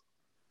fin.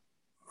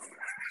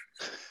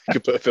 You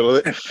could put a fin on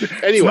it.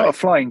 Anyway, it's not a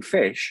flying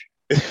fish.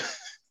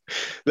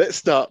 Let's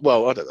start.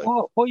 Well, I don't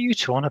know. What are you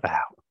two on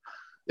about?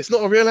 It's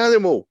not a real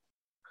animal.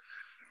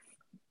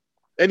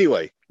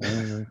 Anyway,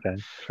 okay.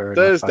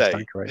 Thursday.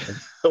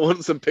 I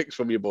want some picks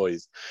from you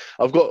boys.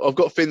 I've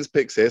got Finn's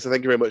picks here, so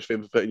thank you very much,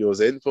 Finn, for putting yours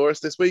in for us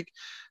this week.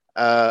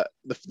 The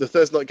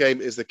Thursday night game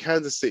is the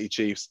Kansas City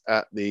Chiefs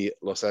at the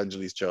Los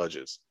Angeles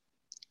Chargers.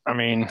 I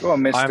mean, go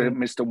on,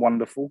 Mr.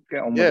 Wonderful,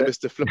 get on with it.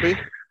 Mr. Flippy.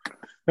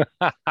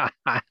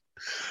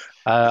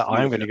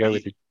 I'm going to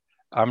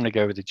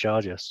go with the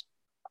Chargers.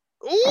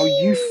 Ooh. Oh,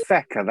 you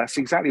fecker! That's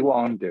exactly what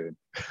I'm doing.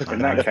 In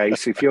that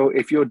case, if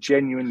you're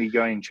genuinely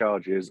going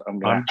Chargers,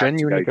 I'm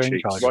genuinely going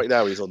Chargers. Right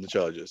now, he's on the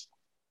Chargers.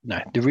 No,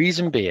 the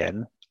reason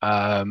being,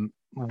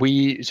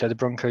 the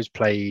Broncos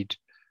played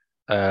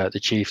the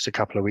Chiefs a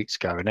couple of weeks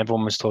ago, and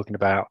everyone was talking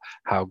about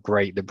how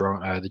great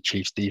the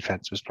Chiefs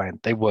defense was playing.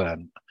 They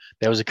weren't.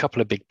 There was a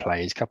couple of big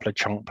plays, a couple of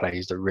chunk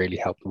plays that really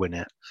helped win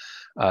it.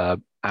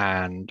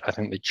 And I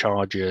think the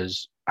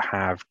Chargers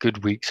have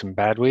good weeks and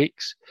bad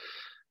weeks.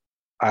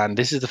 And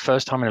this is the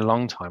first time in a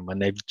long time when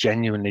they've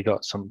genuinely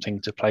got something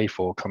to play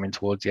for coming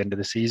towards the end of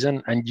the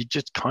season. And you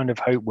just kind of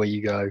hope where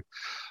you go,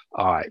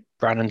 all right,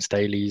 Brandon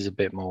Staley's a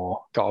bit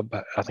more, got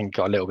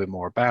a little bit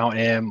more about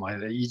him.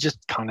 You just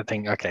kind of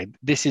think, okay,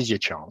 this is your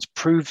chance.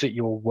 Prove that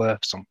you're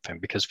worth something,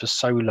 because for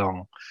so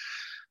long,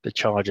 the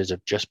Chargers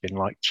have just been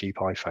like cheap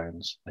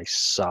iPhones. They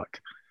suck.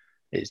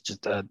 It's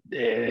just,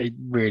 it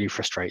really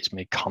frustrates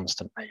me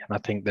constantly. And I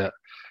think that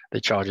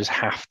the Chargers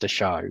have to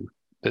show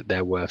that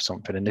they're worth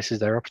something, and this is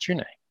their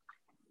opportunity.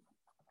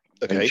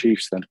 Okay.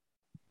 Chiefs then.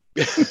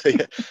 Yeah.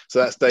 So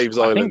that's Dave's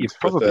Island. I think you're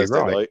probably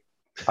right. Night.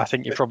 I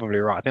think you're probably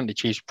right. I think the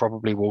Chiefs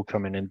probably will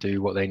come in and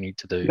do what they need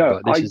to do. No,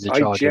 but this is the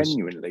Chargers.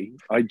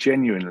 I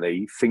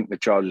genuinely think the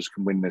Chargers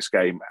can win this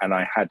game, and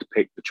I had to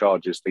pick the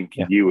Chargers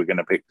thinking you were going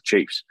to pick the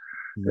Chiefs.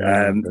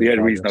 The only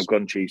reason I've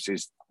gone Chiefs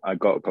is I've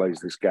got to close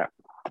this gap.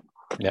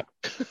 Yeah.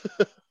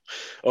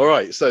 All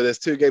right. So there's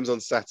 2 games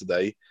on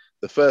Saturday.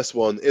 The first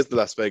one is the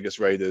Las Vegas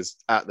Raiders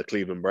at the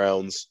Cleveland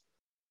Browns.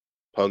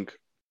 Punk,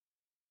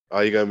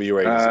 are you going with your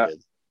Raiders again?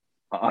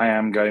 I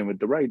am going with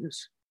the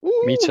Raiders.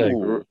 Ooh. Me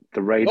too.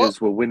 The Raiders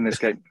will win this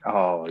game.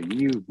 Oh,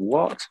 you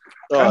what?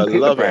 Oh, I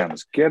love the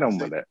Browns. It. Get on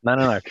with it.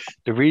 No.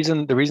 The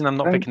reason I'm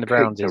not picking the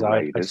Browns is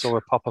I saw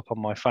a pop up on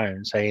my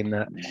phone saying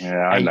that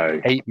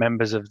eight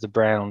members of the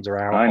Browns are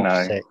out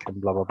off sick and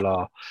blah blah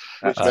blah.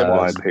 That's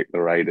why I picked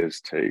the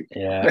Raiders too.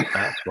 Yeah,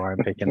 that's why I'm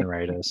picking the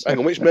Raiders. Hang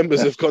on, which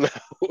members have gone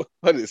out?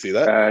 I didn't see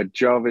that.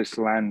 Jarvis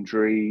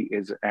Landry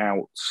is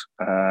out.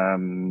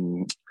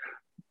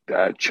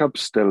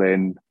 Chubb's still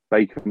in.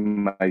 Baker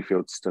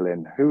Mayfield's still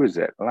in. Who is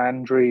it?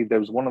 Landry.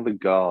 There was one of the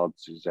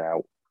guards who's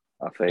out,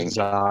 I think.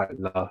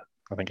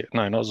 I think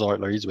no, not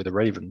Zeitler. He's with the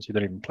Ravens. He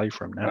don't even play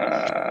for him now.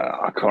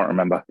 I can't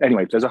remember.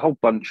 Anyway, there's a whole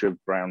bunch of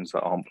Browns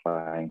that aren't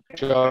playing.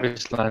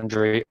 Jarvis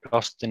Landry,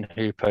 Austin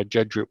Hooper,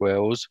 Jedrick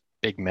Wills,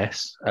 big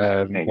miss.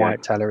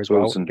 Wyatt Teller as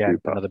well. Wilson, Again,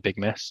 Hooper. another big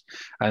miss.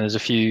 And there's a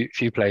few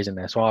plays in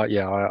there. So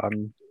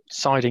I'm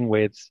siding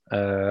with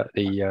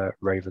the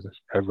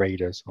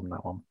Raiders on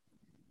that one.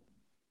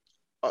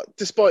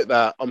 Despite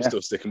that, I'm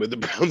still sticking with the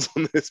Browns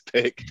on this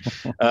pick.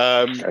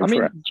 I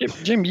mean,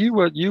 Jim, you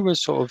were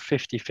sort of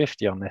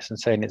 50-50 on this and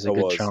saying it's a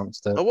good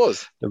chance that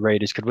the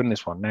Raiders could win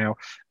this one. Now,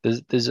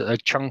 there's a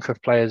chunk of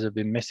players have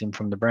been missing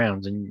from the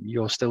Browns, and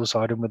you're still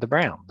siding with the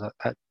Browns.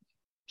 That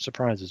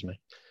surprises me.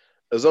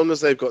 As long as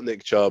they've got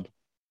Nick Chubb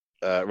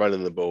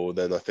running the ball,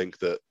 then I think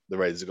that the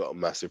Raiders have got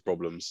massive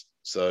problems.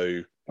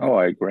 So,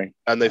 I agree.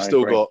 And they've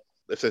still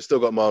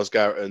got Myles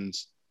Garrett and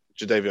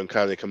Jadeveon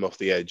Clowney come off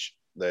the edge,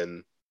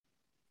 then.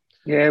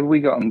 Yeah, we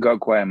got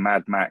Ngakwe and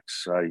Mad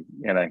Max, so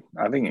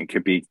I think it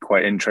could be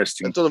quite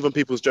interesting. And Donovan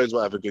Peoples-Jones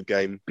might have a good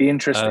game. Be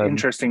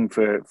interesting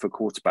for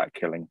quarterback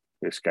killing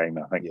this game,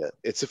 I think. Yeah,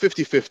 it's a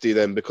 50-50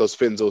 then because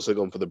Finn's also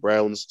gone for the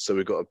Browns, so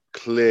we've got a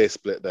clear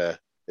split there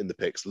in the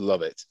picks.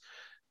 Love it.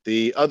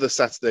 The other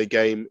Saturday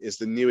game is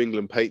the New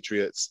England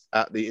Patriots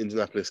at the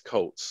Indianapolis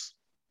Colts.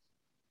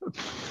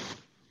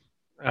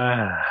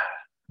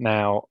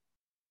 Now,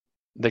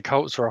 the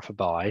Colts are off a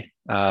bye,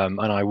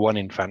 and I won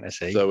in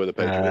fantasy. So were the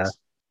Patriots.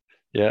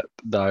 Yeah,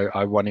 though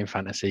I won in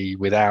fantasy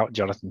without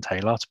Jonathan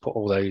Taylor to put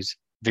all those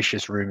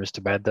vicious rumours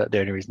to bed that the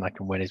only reason I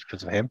can win is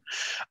because of him.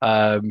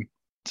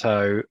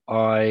 So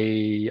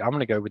I'm going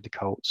to go with the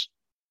Colts.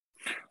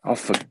 Oh,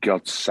 for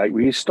God's sake,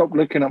 will you stop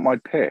looking at my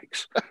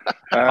picks?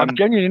 I'm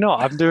genuinely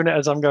not. I'm doing it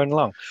as I'm going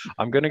along.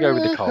 I'm going to go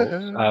with the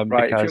Colts.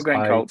 Right, if you're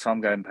going Colts,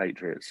 I'm going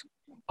Patriots.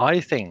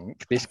 I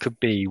think this could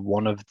be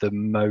one of the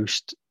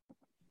most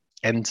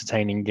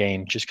entertaining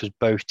game just because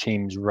both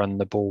teams run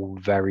the ball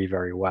very,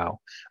 very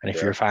well. And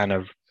if you're a fan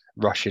of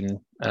Russian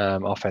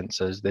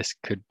offenses, this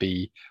could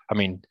be, I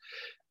mean,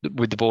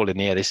 with the ball in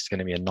the air, this is going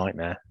to be a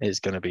nightmare.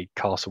 It's going to be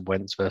Carson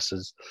Wentz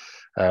versus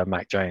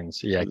Mac Jones.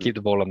 Yeah, keep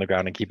the ball on the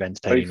ground and keep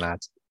entertaining,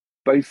 lads.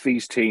 Both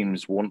these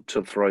teams want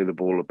to throw the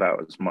ball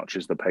about as much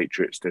as the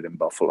Patriots did in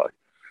Buffalo.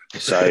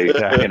 So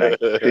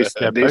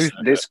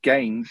this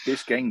game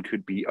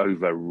could be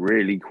over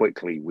really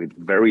quickly with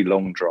very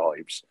long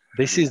drives.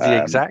 This is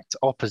the exact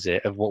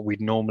opposite of what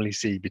we'd normally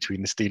see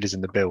between the Steelers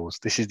and the Bills.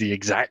 This is the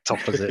exact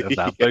opposite of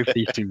that. Both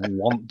these two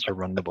want to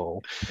run the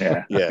ball.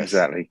 Yeah,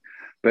 exactly.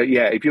 But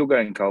if you're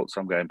going Colts,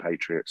 I'm going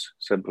Patriots.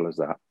 Simple as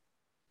that.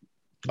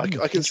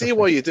 I can see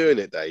why you're doing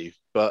it, Dave.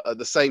 But at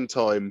the same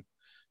time,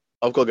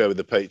 I've got to go with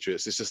the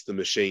Patriots. It's just the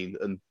machine,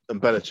 and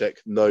Belichick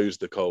knows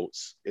the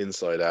Colts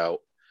inside out.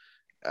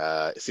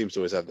 It seems to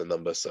always have the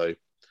number, so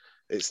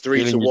it's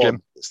 3-1.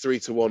 It's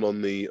 3-1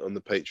 on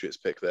the Patriots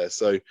pick there.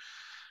 So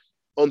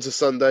on to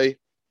Sunday,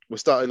 we're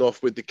starting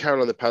off with the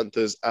Carolina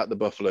Panthers at the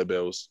Buffalo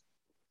Bills.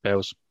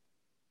 Bills.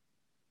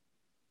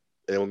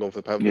 Anyone gone for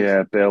the Panthers?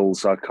 Yeah,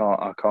 Bills. I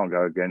can't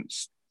go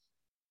against.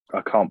 I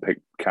can't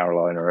pick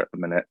Carolina at the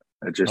minute.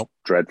 They're just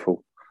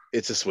dreadful.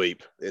 It's a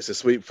sweep. It's a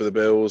sweep for the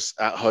Bills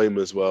at home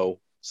as well.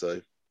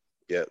 So,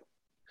 yeah.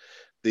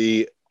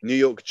 The New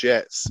York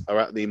Jets are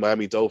at the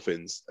Miami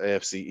Dolphins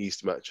AFC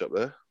East matchup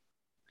there.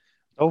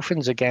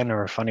 Dolphins again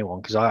are a funny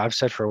one because I've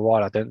said for a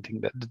while I don't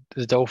think that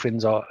the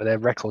Dolphins their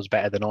record's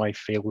better than I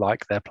feel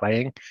like they're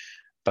playing,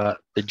 but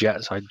the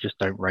Jets I just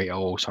don't rate at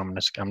all. So I'm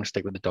gonna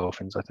stick with the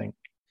Dolphins. I think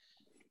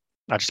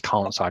I just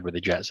can't side with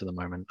the Jets at the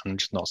moment. I'm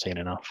just not seeing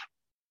enough.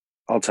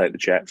 I'll take the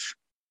Jets.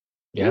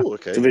 Yeah, Ooh,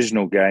 okay.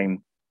 Divisional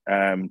game.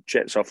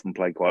 Jets often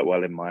play quite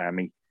well in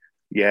Miami.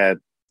 Yeah,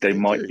 they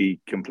might be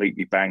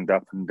completely banged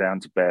up and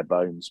down to bare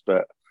bones,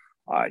 but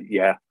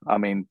I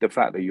mean, the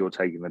fact that you're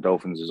taking the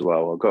Dolphins as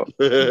well,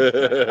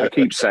 I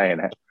keep saying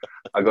it.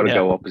 I got to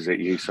go opposite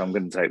you, so I'm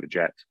going to take the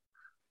Jets.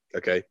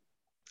 Okay,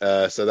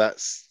 so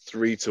that's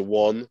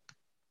 3-1.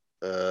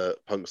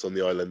 Punks on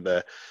the island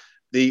there.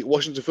 The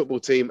Washington football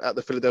team at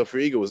the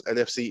Philadelphia Eagles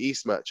NFC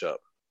East matchup.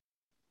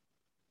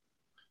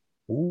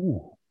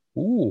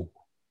 Ooh,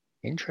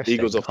 interesting.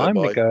 Eagles off I'm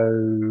going to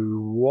go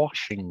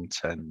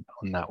Washington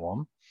on that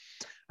one.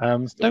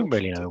 Don't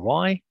really know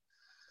why.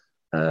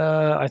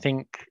 I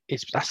think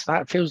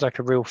that feels like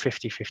a real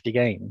 50-50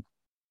 game,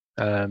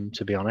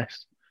 to be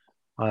honest.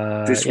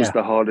 This was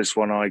the hardest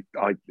one. I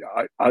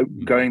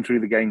going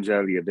through the games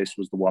earlier, this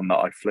was the one that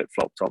I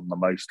flip-flopped on the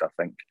most, I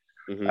think.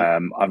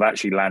 Mm-hmm. I've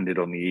actually landed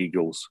on the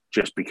Eagles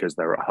just because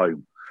they're at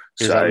home.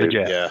 Is that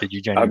legit? Yeah. Did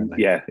you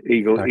genuinely?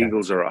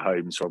 Eagles are at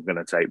home, so I'm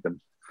going to take them.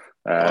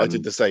 I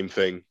did the same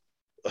thing.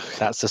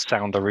 That's as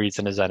sound a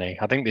reason as any.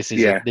 I think this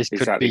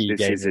could be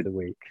game of the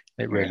week.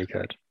 It really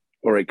could.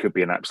 Or it could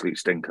be an absolute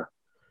stinker.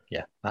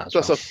 Yeah.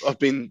 Plus, I've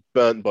been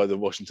burnt by the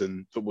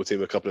Washington football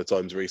team a couple of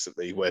times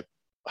recently where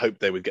I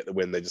hoped they would get the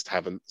win. They just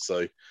haven't.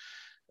 So,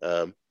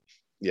 I've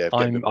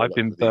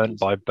been burnt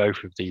by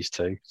both of these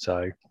two.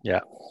 So, yeah.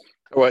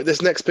 All right,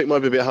 this next pick might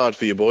be a bit hard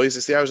for you boys.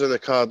 It's the Arizona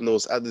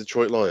Cardinals at the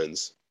Detroit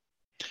Lions.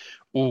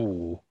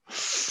 Ooh.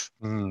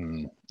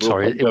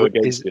 Sorry,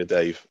 is you,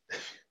 Dave.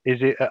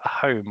 Is it at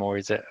home or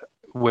is it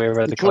Where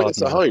are the Detroit Cardinals?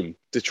 is at home.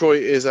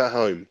 Detroit is at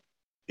home.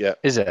 Yeah.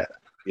 Is it?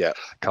 Yeah.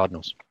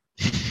 Cardinals.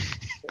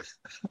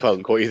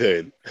 Punk, what are you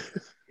doing?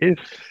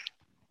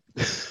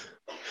 If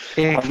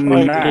I'm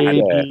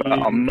mad, but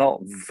I'm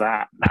not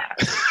that mad.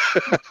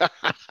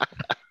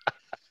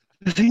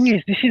 The thing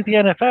is, this is the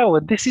NFL,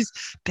 and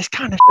this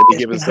kind of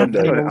shit has been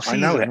happening all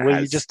season, where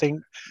you just think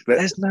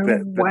there's no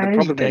way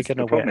they're going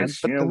to win.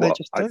 But you know what?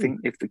 I think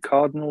if the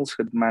Cardinals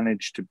had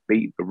managed to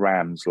beat the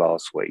Rams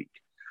last week,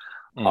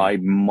 I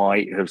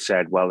might have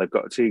said, well, they've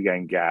got a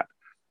 2-game gap.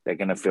 They're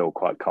going to feel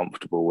quite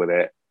comfortable with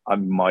it. I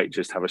might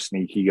just have a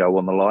sneaky go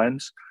on the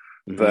Lions.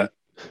 But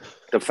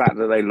the fact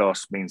that they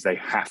lost means they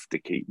have to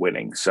keep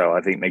winning. So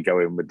I think they go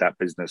in with that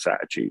business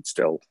attitude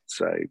still.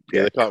 So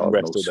they can't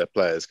rest all their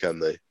players, can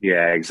they?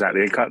 Yeah,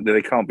 exactly.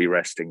 They can't be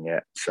resting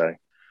yet. So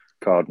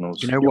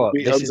Cardinals. You know what?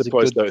 I'm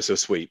surprised though it's a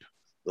sweep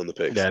on the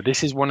picks. Yeah,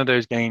 this is one of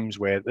those games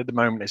where at the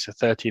moment it's a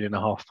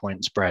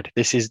 13.5-point spread.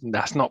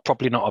 That's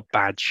probably not a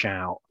bad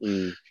shout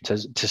to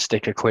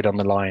stick a quid on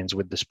the Lions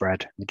with the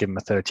spread and give them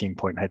a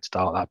 13-point head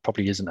start. That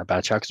probably isn't a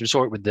bad shout, because we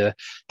saw it with the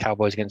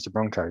Cowboys against the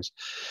Broncos.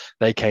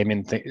 They came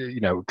in,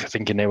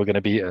 thinking they were going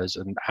to beat us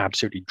and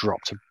absolutely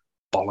dropped a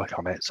bollock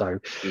on it. So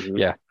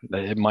yeah,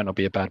 it might not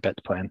be a bad bet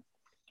to play in.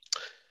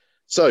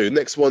 So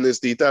next one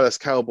is the Dallas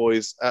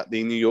Cowboys at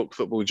the New York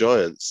Football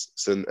Giants.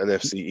 It's an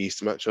NFC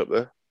East matchup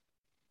there.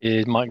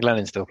 Is Mike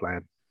Glennon still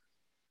playing?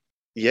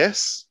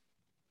 Yes.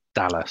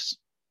 Dallas.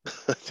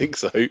 I think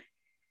so.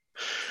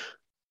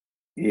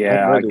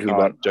 Yeah, I can't.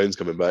 About Jones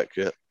coming back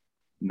yet.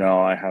 No,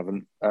 I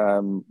haven't.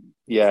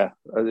 Yeah,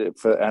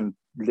 and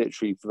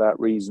literally for that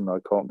reason, I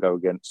can't go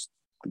against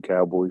the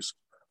Cowboys.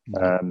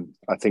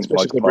 I think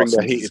Mike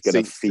Parsons is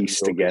going to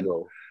feast again,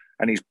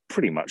 and he's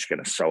pretty much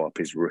going to sew up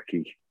his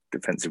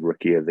defensive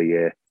rookie of the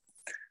year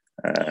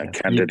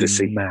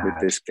candidacy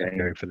with this game.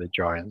 Go for the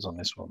Giants on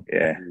this one.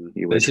 Yeah,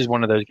 this is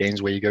one of those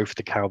games where you go for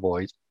the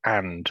Cowboys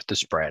and the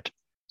spread.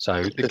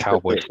 So the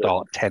Cowboys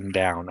start 10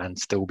 down and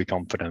still be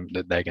confident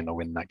that they're going to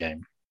win that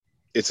game.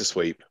 It's a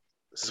sweep.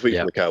 It's a sweep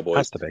for the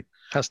Cowboys.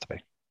 Has to be.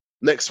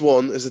 Next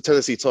one is the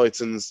Tennessee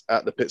Titans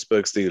at the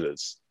Pittsburgh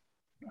Steelers.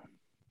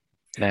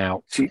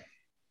 Now,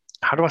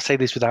 how do I say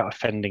this without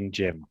offending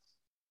Jim?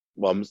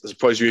 Well, I'm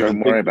surprised you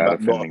even think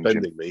about not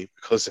offending me,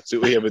 because that's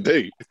what we ever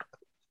do.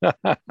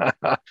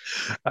 I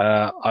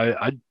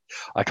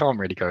can't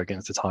really go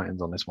against the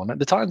Titans on this one.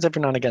 The Titans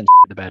every now and again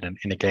the bed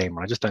in a game,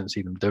 and I just don't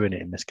see them doing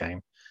it in this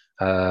game.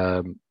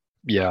 I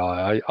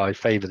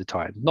favour the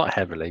Titans, not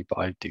heavily, but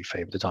I do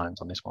favour the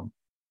Titans on this one.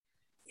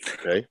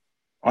 Okay.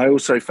 I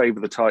also favour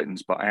the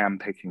Titans, but I am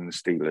picking the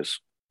Steelers.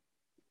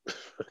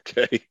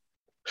 Okay.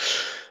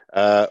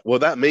 Well,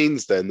 that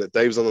means then that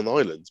Dave's on an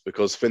island,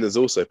 because Finn has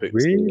also picked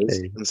the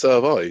Steelers, and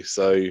so have I.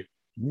 So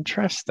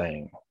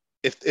interesting.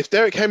 If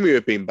Derrick Henry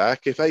had been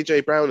back, if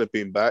AJ Brown had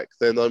been back,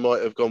 then I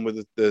might have gone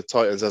with the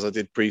Titans as I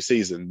did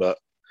pre-season. But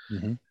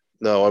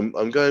no,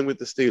 I'm going with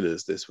the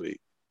Steelers this week.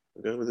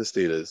 I'm going with the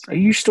Steelers. Are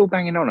you still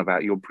banging on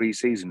about your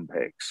pre-season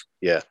picks?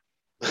 Yeah.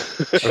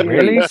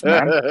 Really,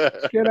 man?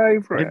 Get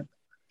over it.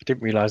 I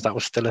didn't realise that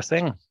was still a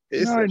thing.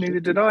 No, neither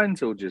did I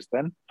until just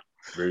then.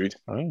 Rude.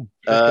 Oh,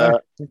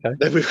 okay.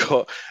 Then we've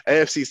got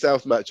AFC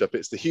South matchup.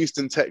 It's the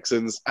Houston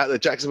Texans at the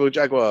Jacksonville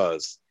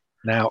Jaguars.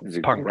 Now,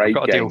 Punk, I've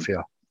got a deal for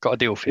you. Got a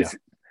deal for you.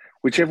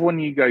 Whichever one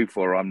you go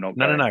for, I'm not.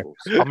 No. I'm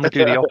going to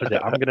do the opposite.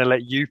 I'm going to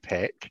let you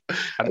pick,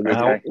 and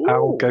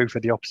I'll go for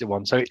the opposite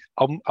one. So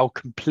I'll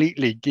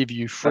completely give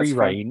you free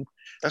reign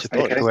to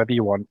pick whoever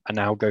you want, and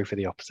I'll go for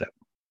the opposite.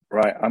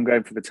 Right, I'm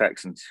going for the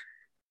Texans.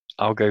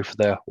 I'll go for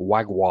the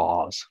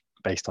Jaguars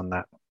based on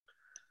that.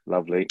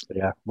 Lovely.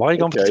 Yeah. Why are you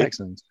going for the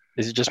Texans?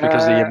 Is it just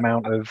because of the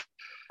amount of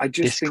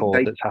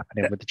discord that's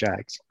happening with the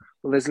Jags?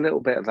 Well, there's a little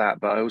bit of that,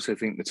 but I also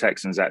think the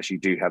Texans actually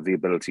do have the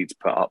ability to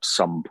put up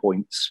some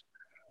points,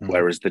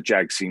 whereas the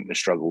Jags seem to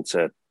struggle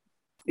to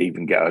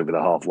even get over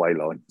the halfway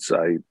line.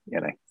 So,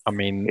 I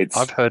mean,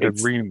 I've heard a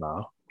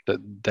rumor that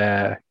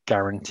they're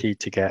guaranteed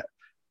to get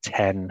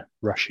 10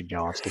 rushing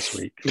yards this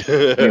week.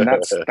 I mean,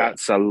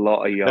 that's a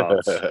lot of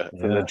yards. For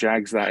the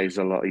Jags, that is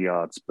a lot of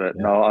yards. But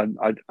no,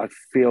 I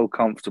feel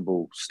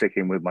comfortable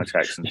sticking with my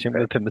Texans. You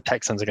think the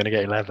Texans are going to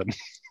get 11?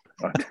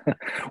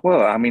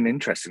 Well, I mean,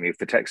 interestingly, if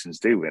the Texans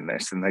do win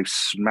this, then they've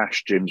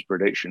smashed Jim's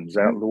predictions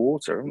out of the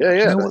water. Yeah, do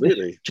you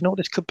know what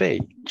this could be?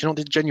 Do you know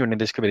what genuinely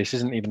this could be? This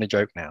isn't even a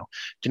joke now.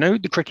 Do you know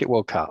the Cricket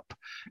World Cup?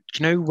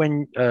 Do you know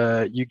when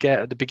you get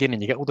at the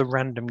beginning, you get all the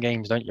random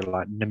games, don't you?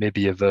 Like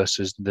Namibia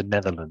versus the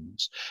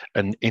Netherlands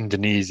and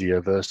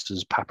Indonesia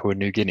versus Papua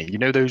New Guinea. You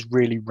know, those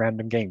really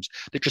random games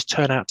that just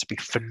turn out to be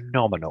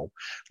phenomenal.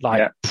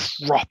 Like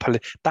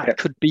properly, that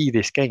could be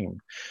this game.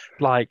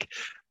 Like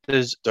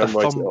there's there's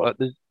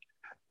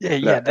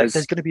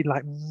going to be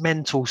like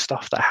mental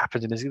stuff that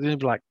happens, and there's going to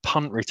be like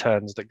punt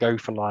returns that go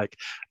for like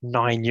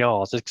 9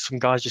 yards. There's some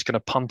guys just going to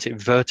punt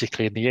it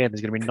vertically in the air.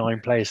 There's going to be 9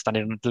 players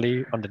standing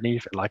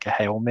underneath it like a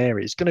Hail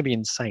Mary. It's going to be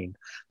insane.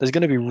 There's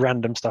going to be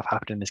random stuff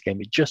happening in this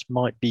game. It just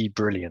might be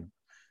brilliant.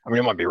 I mean,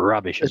 it might be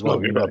rubbish as well.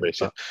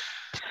 Rubbish.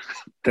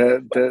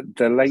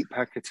 The late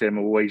Packer Tim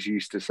always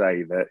used to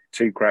say that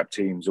 2 crap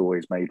teams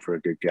always made for a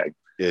good game.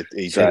 Yeah,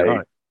 he's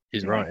right.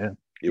 He's right.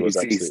 Yeah,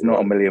 he's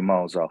not a million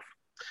miles off.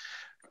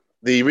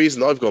 The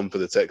reason I've gone for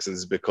the Texans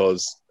is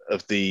because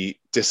of the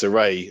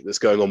disarray that's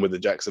going on with the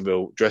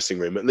Jacksonville dressing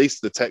room. At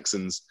least the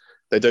Texans,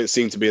 they don't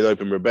seem to be in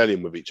open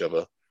rebellion with each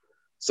other.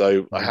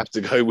 So I have to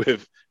go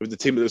with the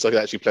team that looks like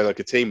they're actually playing like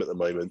a team at the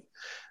moment.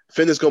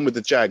 Finn has gone with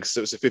the Jags,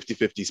 so it's a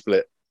 50-50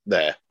 split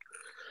there.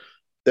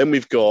 Then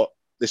we've got,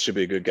 this should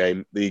be a good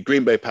game, the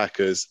Green Bay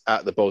Packers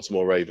at the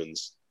Baltimore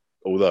Ravens,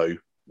 although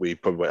we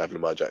probably won't have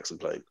Lamar Jackson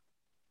playing.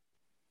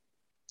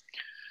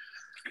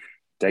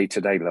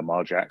 Day-to-day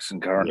Lamar Jackson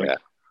currently.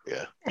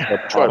 Yeah.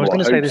 I was going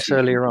to say this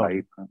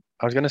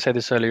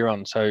earlier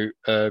on. So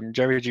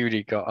Jerry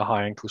Jeudy got a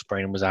high ankle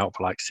sprain and was out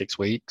for like 6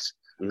 weeks.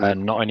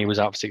 And not only was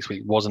out for 6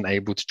 weeks, wasn't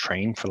able to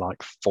train for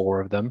like 4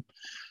 of them.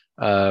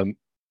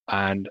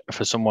 And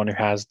for someone who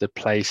has the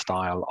play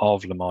style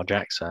of Lamar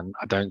Jackson,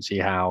 I don't see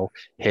how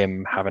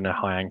him having a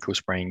high ankle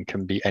sprain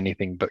can be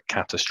anything but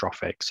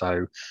catastrophic.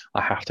 So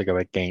I have to go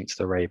against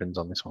the Ravens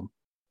on this one.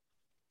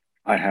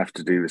 I have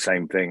to do the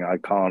same thing. I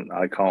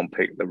can't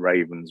pick the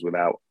Ravens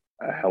without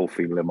a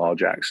healthy Lamar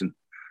Jackson.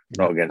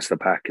 Not against the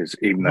Packers,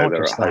 even though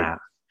they're at home.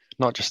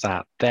 Not just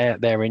that.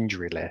 Their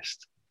injury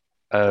list,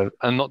 and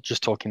not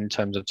just talking in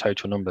terms of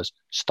total numbers,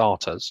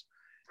 starters.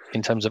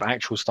 In terms of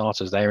actual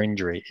starters, their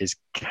injury is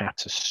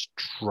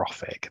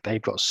catastrophic.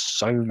 They've got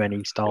so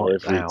many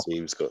starters out. Every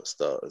team's got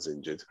starters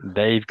injured.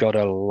 They've got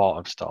a lot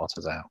of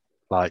starters out,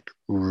 like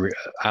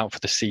out for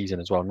the season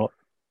as well.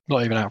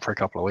 Not even out for a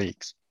couple of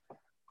weeks.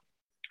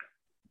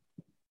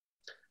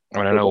 I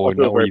mean, I know all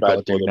you've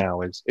got to do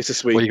now is it's a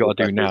sweet. All you got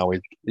to do now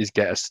is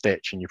get a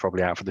stitch, and you're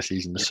probably out for the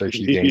season. There's so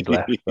few games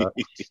left. But...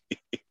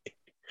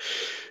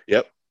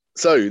 Yep.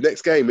 So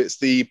next game, it's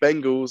the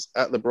Bengals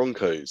at the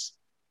Broncos.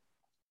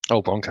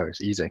 Oh,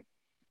 Broncos, easy.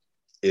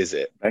 Is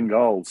it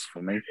Bengals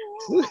for me?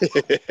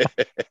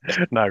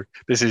 No,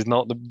 this is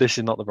not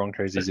the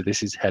Broncos easy.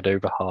 This is head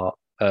over heart,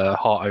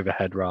 heart over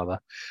head rather.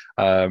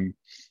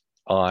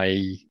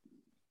 I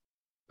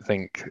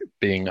think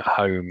being at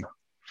home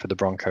for the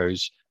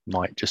Broncos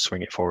might just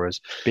swing it for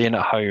us. Being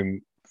at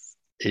home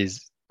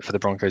for the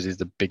Broncos is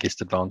the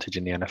biggest advantage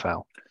in the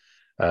NFL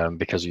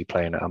because you're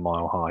playing at a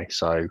mile high.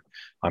 So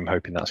I'm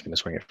hoping that's going to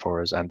swing it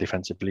for us. And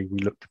defensively, we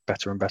look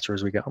better and better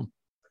as we get on.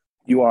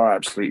 You are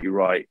absolutely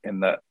right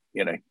in that,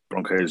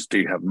 Broncos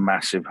do have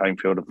massive home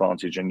field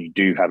advantage and you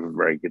do have a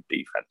very good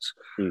defense.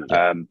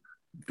 Mm-hmm.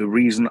 The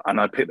reason, and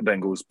I picked the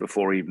Bengals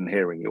before even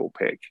hearing your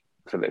pick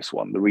for this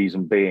one, the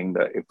reason being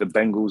that if the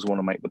Bengals want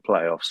to make the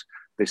playoffs,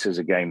 this is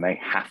a game they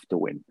have to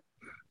win.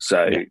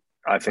 So yeah.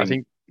 I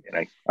think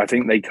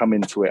they come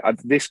into it.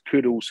 This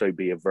could also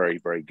be a very,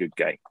 very good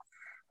game.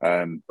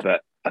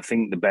 But I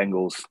think the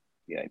Bengals,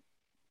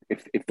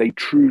 if they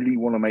truly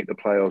want to make the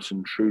playoffs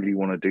and truly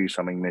want to do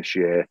something this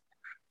year,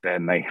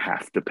 then they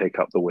have to pick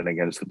up the win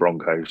against the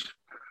Broncos.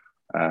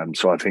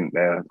 So I think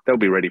they'll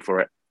be ready for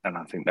it. And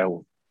I think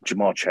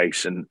Ja'Marr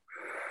Chase and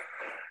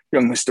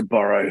young Mr.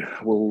 Burrow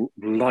will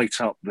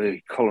light up the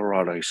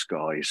Colorado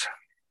skies.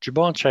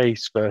 Ja'Marr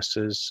Chase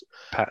versus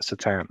Pat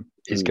Surtain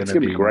is going to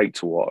be great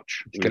to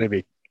watch. It's going to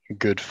be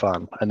good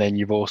fun. And then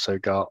you've also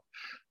got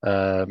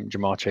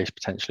Ja'Marr Chase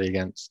potentially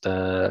against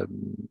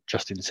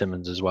Justin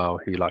Simmons as well,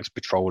 who likes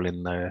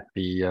patrolling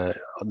the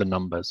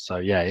numbers. So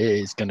yeah,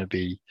 it's going to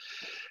be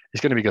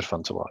good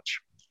fun to watch.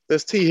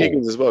 There's T.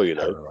 Higgins as well,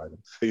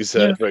 who's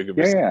very good.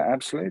 Yeah,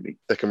 absolutely.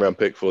 Second round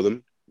pick for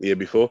them the year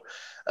before.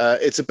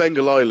 It's a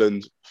Bengal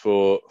Island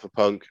for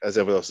Punk, as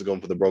everyone else has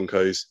gone for the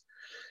Broncos.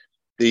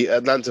 The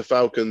Atlanta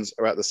Falcons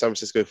are at the San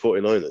Francisco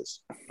 49ers.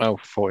 Oh,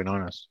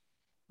 49ers.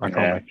 I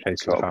can't make a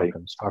case for the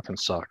Falcons.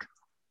 Falcons suck.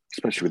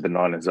 Especially with the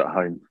Niners at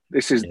home.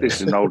 This is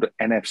an old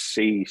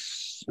NFC.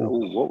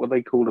 What were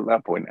they called at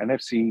that point?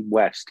 NFC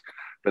West.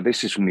 But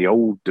this is from the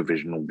old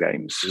divisional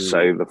games.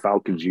 So the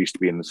Falcons used to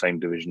be in the same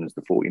division as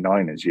the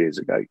 49ers years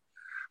ago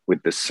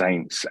with the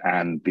Saints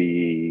and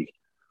the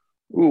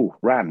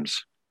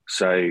Rams.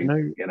 So,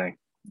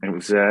 it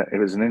was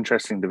an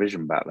interesting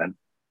division back then.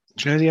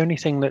 Do you know the only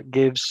thing that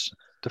gives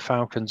the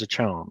Falcons a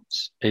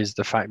chance is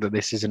the fact that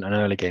this isn't an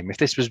early game? If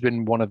this was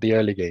been one of the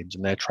early games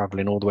and they're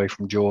travelling all the way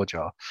from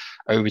Georgia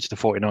over to the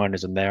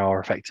 49ers and they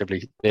are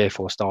effectively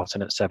therefore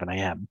starting at 7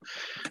 a.m.,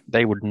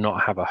 they would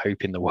not have a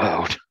hope in the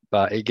world.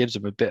 But it gives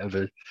them a bit of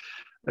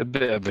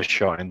a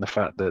shot in the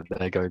fact that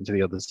they're going to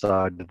the other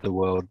side of the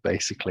world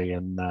basically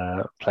and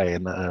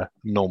playing at a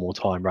normal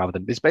time rather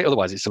than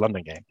otherwise it's a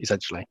London game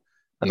essentially,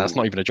 and that's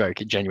not even a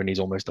joke. It genuinely is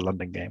almost a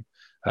London game.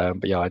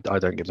 But yeah, I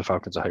don't give the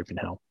Falcons a hope in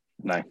hell.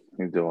 No,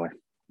 neither do I.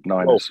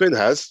 Niners. Well, Finn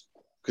has,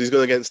 because he's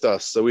gone against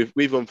us. So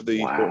we've gone for the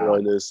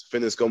 49ers.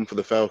 Finn has gone for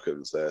the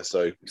Falcons there.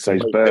 So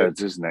he's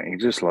birds, isn't it? He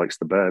just likes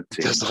the bird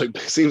team.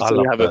 Seems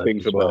to have a thing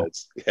for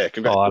birds. Yeah,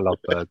 I love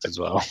birds as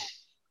well.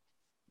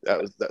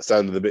 That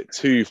sounded a bit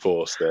too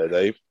forced there,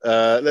 Dave.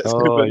 Let's go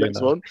for the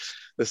next one.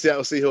 The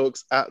Seattle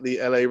Seahawks at the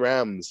LA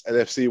Rams,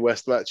 NFC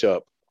West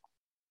matchup.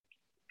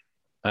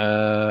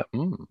 Let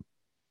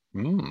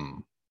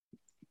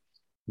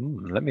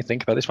me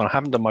think about this one. I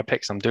haven't done my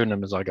picks. I'm doing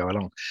them as I go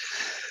along.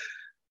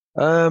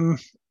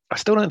 I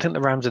still don't think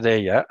the Rams are there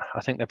yet.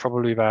 I think they're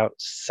probably about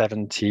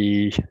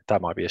 70.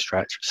 That might be a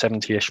stretch.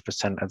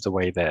 70-ish% of the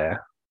way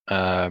there.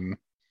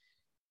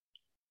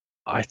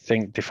 I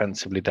think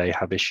defensively they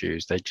have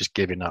issues. They're just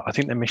giving up. I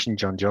think they're missing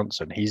John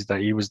Johnson.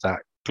 He was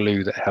that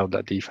glue that held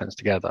that defense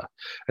together.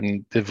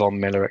 And the Von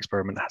Miller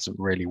experiment hasn't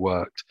really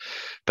worked.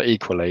 But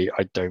equally,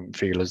 I don't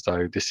feel as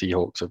though the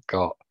Seahawks have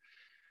got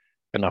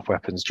enough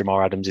weapons.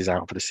 Jamal Adams is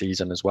out for the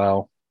season as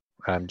well.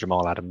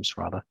 Jamal Adams,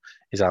 rather,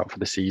 is out for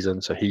the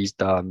season. So he's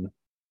done.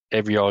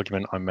 Every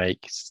argument I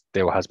make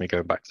still has me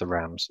going back to the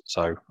Rams.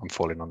 So I'm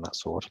falling on that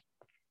sword.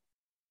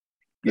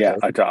 Yeah,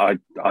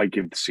 I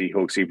give the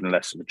Seahawks even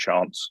less of a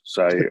chance.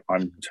 So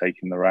I'm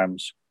taking the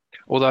Rams.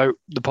 Although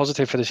the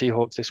positive for the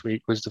Seahawks this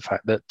week was the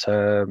fact that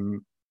Penny,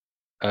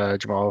 I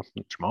can't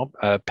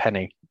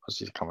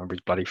remember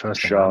his bloody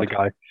first name.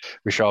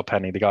 Rashard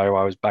Penny, the guy who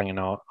I was banging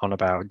on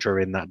about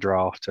during that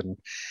draft and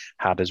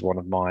had as one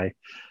of my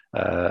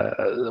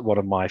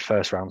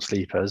first round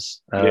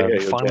sleepers,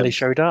 finally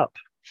showed up.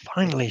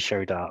 Finally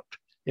showed up.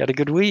 He had a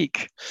good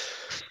week.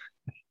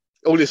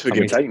 All this for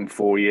taking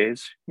 4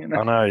 years. I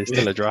know he's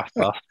still a draft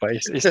buff, but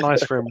it's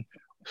nice for him.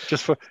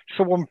 Just for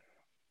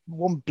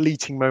one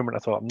bleating moment, I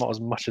thought I'm not as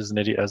much as an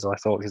idiot as I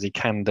thought because he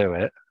can do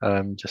it,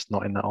 just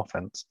not in that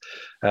offense.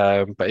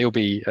 But he'll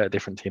be a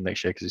different team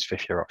next year because his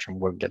fifth-year option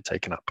won't get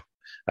taken up.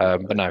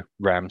 But no,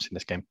 Rams in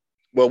this game.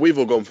 Well, we've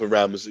all gone for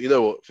Rams. You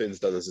know what Finn's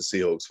done as a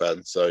Seahawks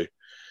fan, so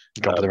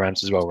you've gone for the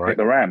Rams as well, right?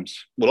 The Rams.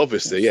 Well,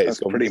 obviously, yeah, that's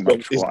pretty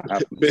much what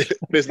happens.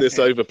 Business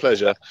over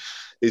pleasure.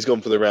 He's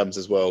gone for the Rams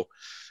as well.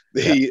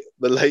 The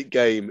late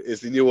game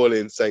is the New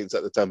Orleans Saints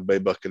at the Tampa Bay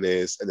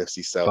Buccaneers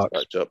NFC South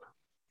matchup.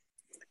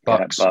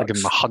 Bucks. I give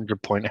them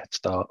 100-point head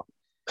start.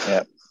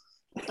 Yeah.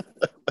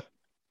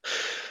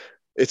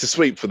 It's a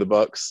sweep for the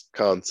Bucks.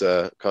 Can't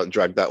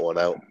drag that one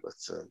out. But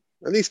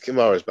at least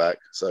Kamara's back,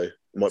 so it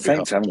might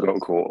Saints haven't got a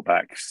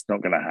quarterback. It's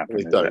not going to happen.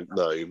 They don't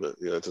know, but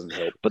it doesn't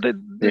help. But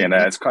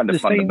it's kind of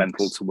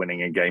fundamental to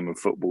winning a game of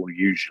football.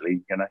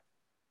 Usually,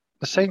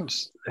 the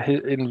Saints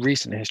in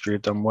recent history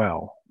have done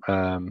well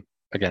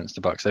against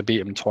the Bucks. They beat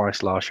them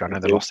twice last year. I know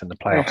they lost in the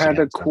playoffs. They had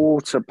a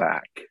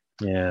quarterback.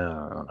 Yeah,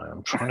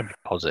 I'm trying to be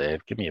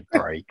positive. Give me a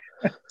break.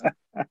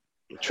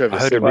 Trevor, I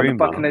heard a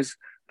rumor.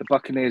 The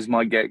Buccaners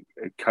might get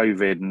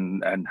COVID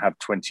and have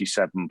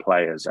 27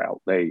 players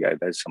out. There you go.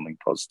 There's something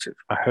positive.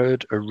 I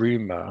heard a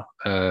rumor.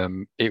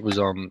 It was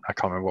on. I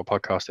can't remember what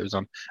podcast it was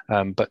on.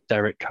 But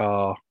Derek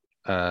Carr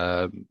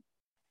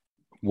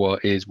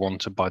is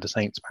wanted by the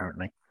Saints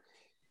apparently.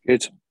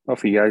 Good.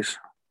 Off he goes.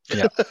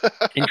 Yeah,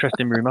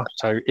 interesting rumor.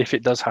 So if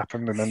it does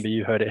happen, remember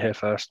you heard it here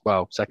first.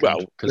 Well,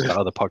 second, because the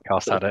other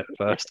podcast had it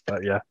first.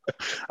 But yeah,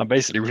 I'm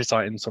basically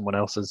reciting someone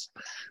else's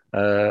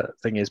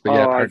thing. Is but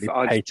yeah, apparently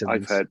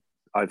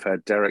I've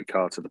heard Derek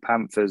Carr to the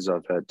Panthers.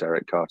 I've heard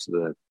Derek Carr to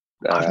the.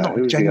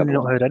 I've genuinely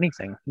not heard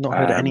anything. Not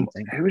heard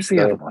anything. Who was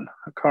the other one?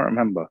 I can't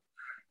remember.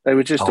 They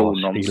were just all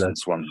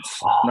nonsense ones.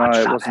 No,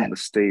 it wasn't the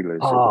Steelers.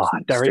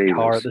 Derek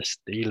Carr at the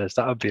Steelers.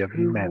 That would be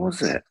immense. Who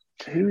was it?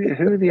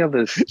 Who are the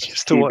other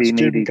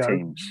QB-needy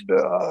teams?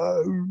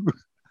 No.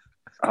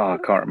 I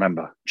can't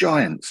remember.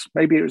 Giants.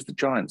 Maybe it was the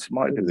Giants. It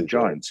might have been the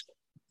Giants.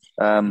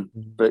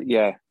 But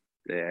yeah,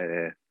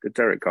 the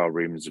Derek Carr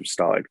rumours have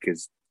started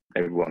because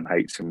everyone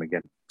hates him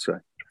again. So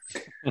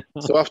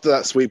after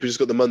that sweep, we just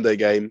got the Monday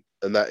game,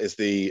 and that is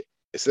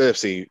it's an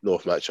NFC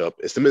North matchup.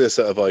 It's the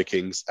Minnesota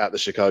Vikings at the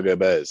Chicago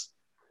Bears.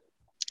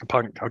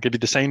 Punk, I'll give you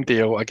the same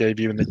deal I gave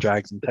you in the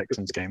Jags and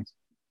Texans game.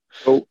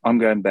 Oh, I'm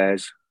going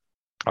Bears.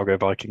 I'll go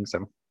Vikings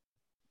then.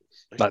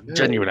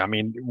 Genuinely, I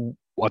mean,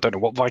 I don't know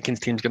what Vikings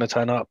team's going to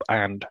turn up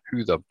and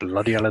who the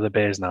bloody hell are the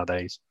Bears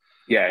nowadays.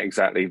 Yeah,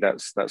 exactly.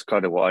 That's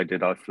kind of what I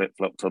did. I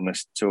flip-flopped on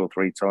this 2 or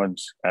 3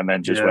 times and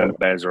then just went,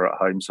 Bears are at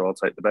home, so I'll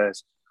take the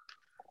Bears.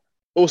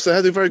 Also,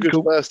 had a very good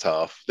first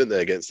half, didn't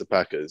they, against the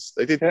Packers?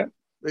 They did. Yeah.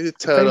 They did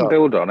turn up. If they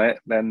build on it,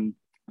 then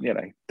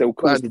they'll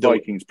cause the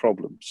Vikings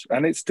problems,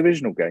 and it's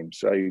divisional games,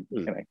 so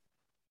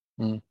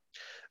Well,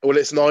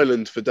 it's an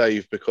island for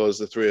Dave because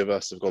the three of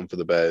us have gone for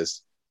the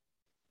Bears.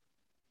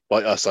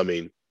 By us, I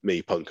mean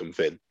me, Punk, and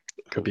Finn.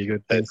 Could be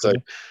good. So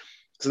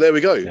there we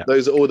go. Yeah.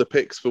 Those are all the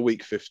picks for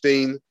week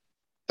 15.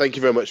 Thank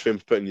you very much, Finn,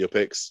 for putting your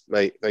picks,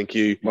 mate. Thank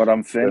you. Well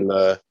done, Finn.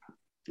 And,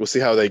 we'll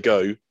see how they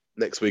go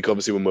next week,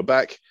 obviously, when we're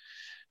back.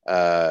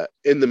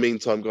 In the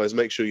meantime, guys,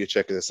 make sure you're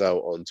checking us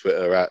out on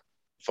Twitter at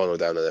Final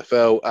Down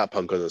NFL, at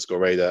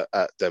Punk_Raider,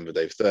 at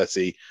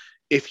DenverDave30.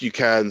 If you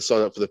can,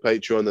 sign up for the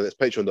Patreon, and it's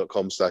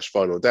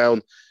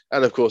patreon.com/finaldown.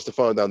 And of course, the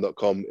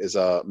finaldown.com is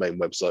our main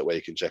website where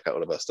you can check out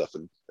all of our stuff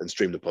and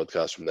stream the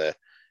podcast from there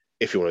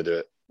if you want to do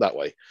it that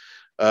way.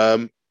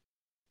 But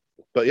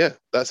yeah,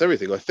 that's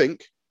everything. I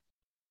think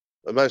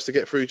I managed to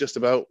get through just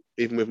about,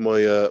 even with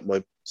my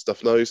my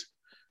stuffed nose.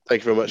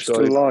 Thank you very much, guys.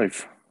 Still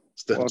alive.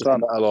 Well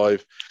done.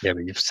 Alive. Yeah,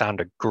 but you've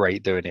sounded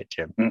great doing it,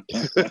 Jim.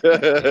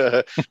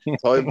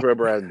 Time for a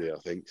brandy, I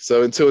think.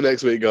 So until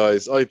next week,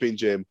 guys, I've been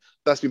Jim.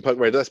 That's been Punk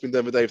Raider. That's been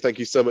Denver Dave. Thank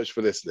you so much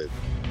for listening.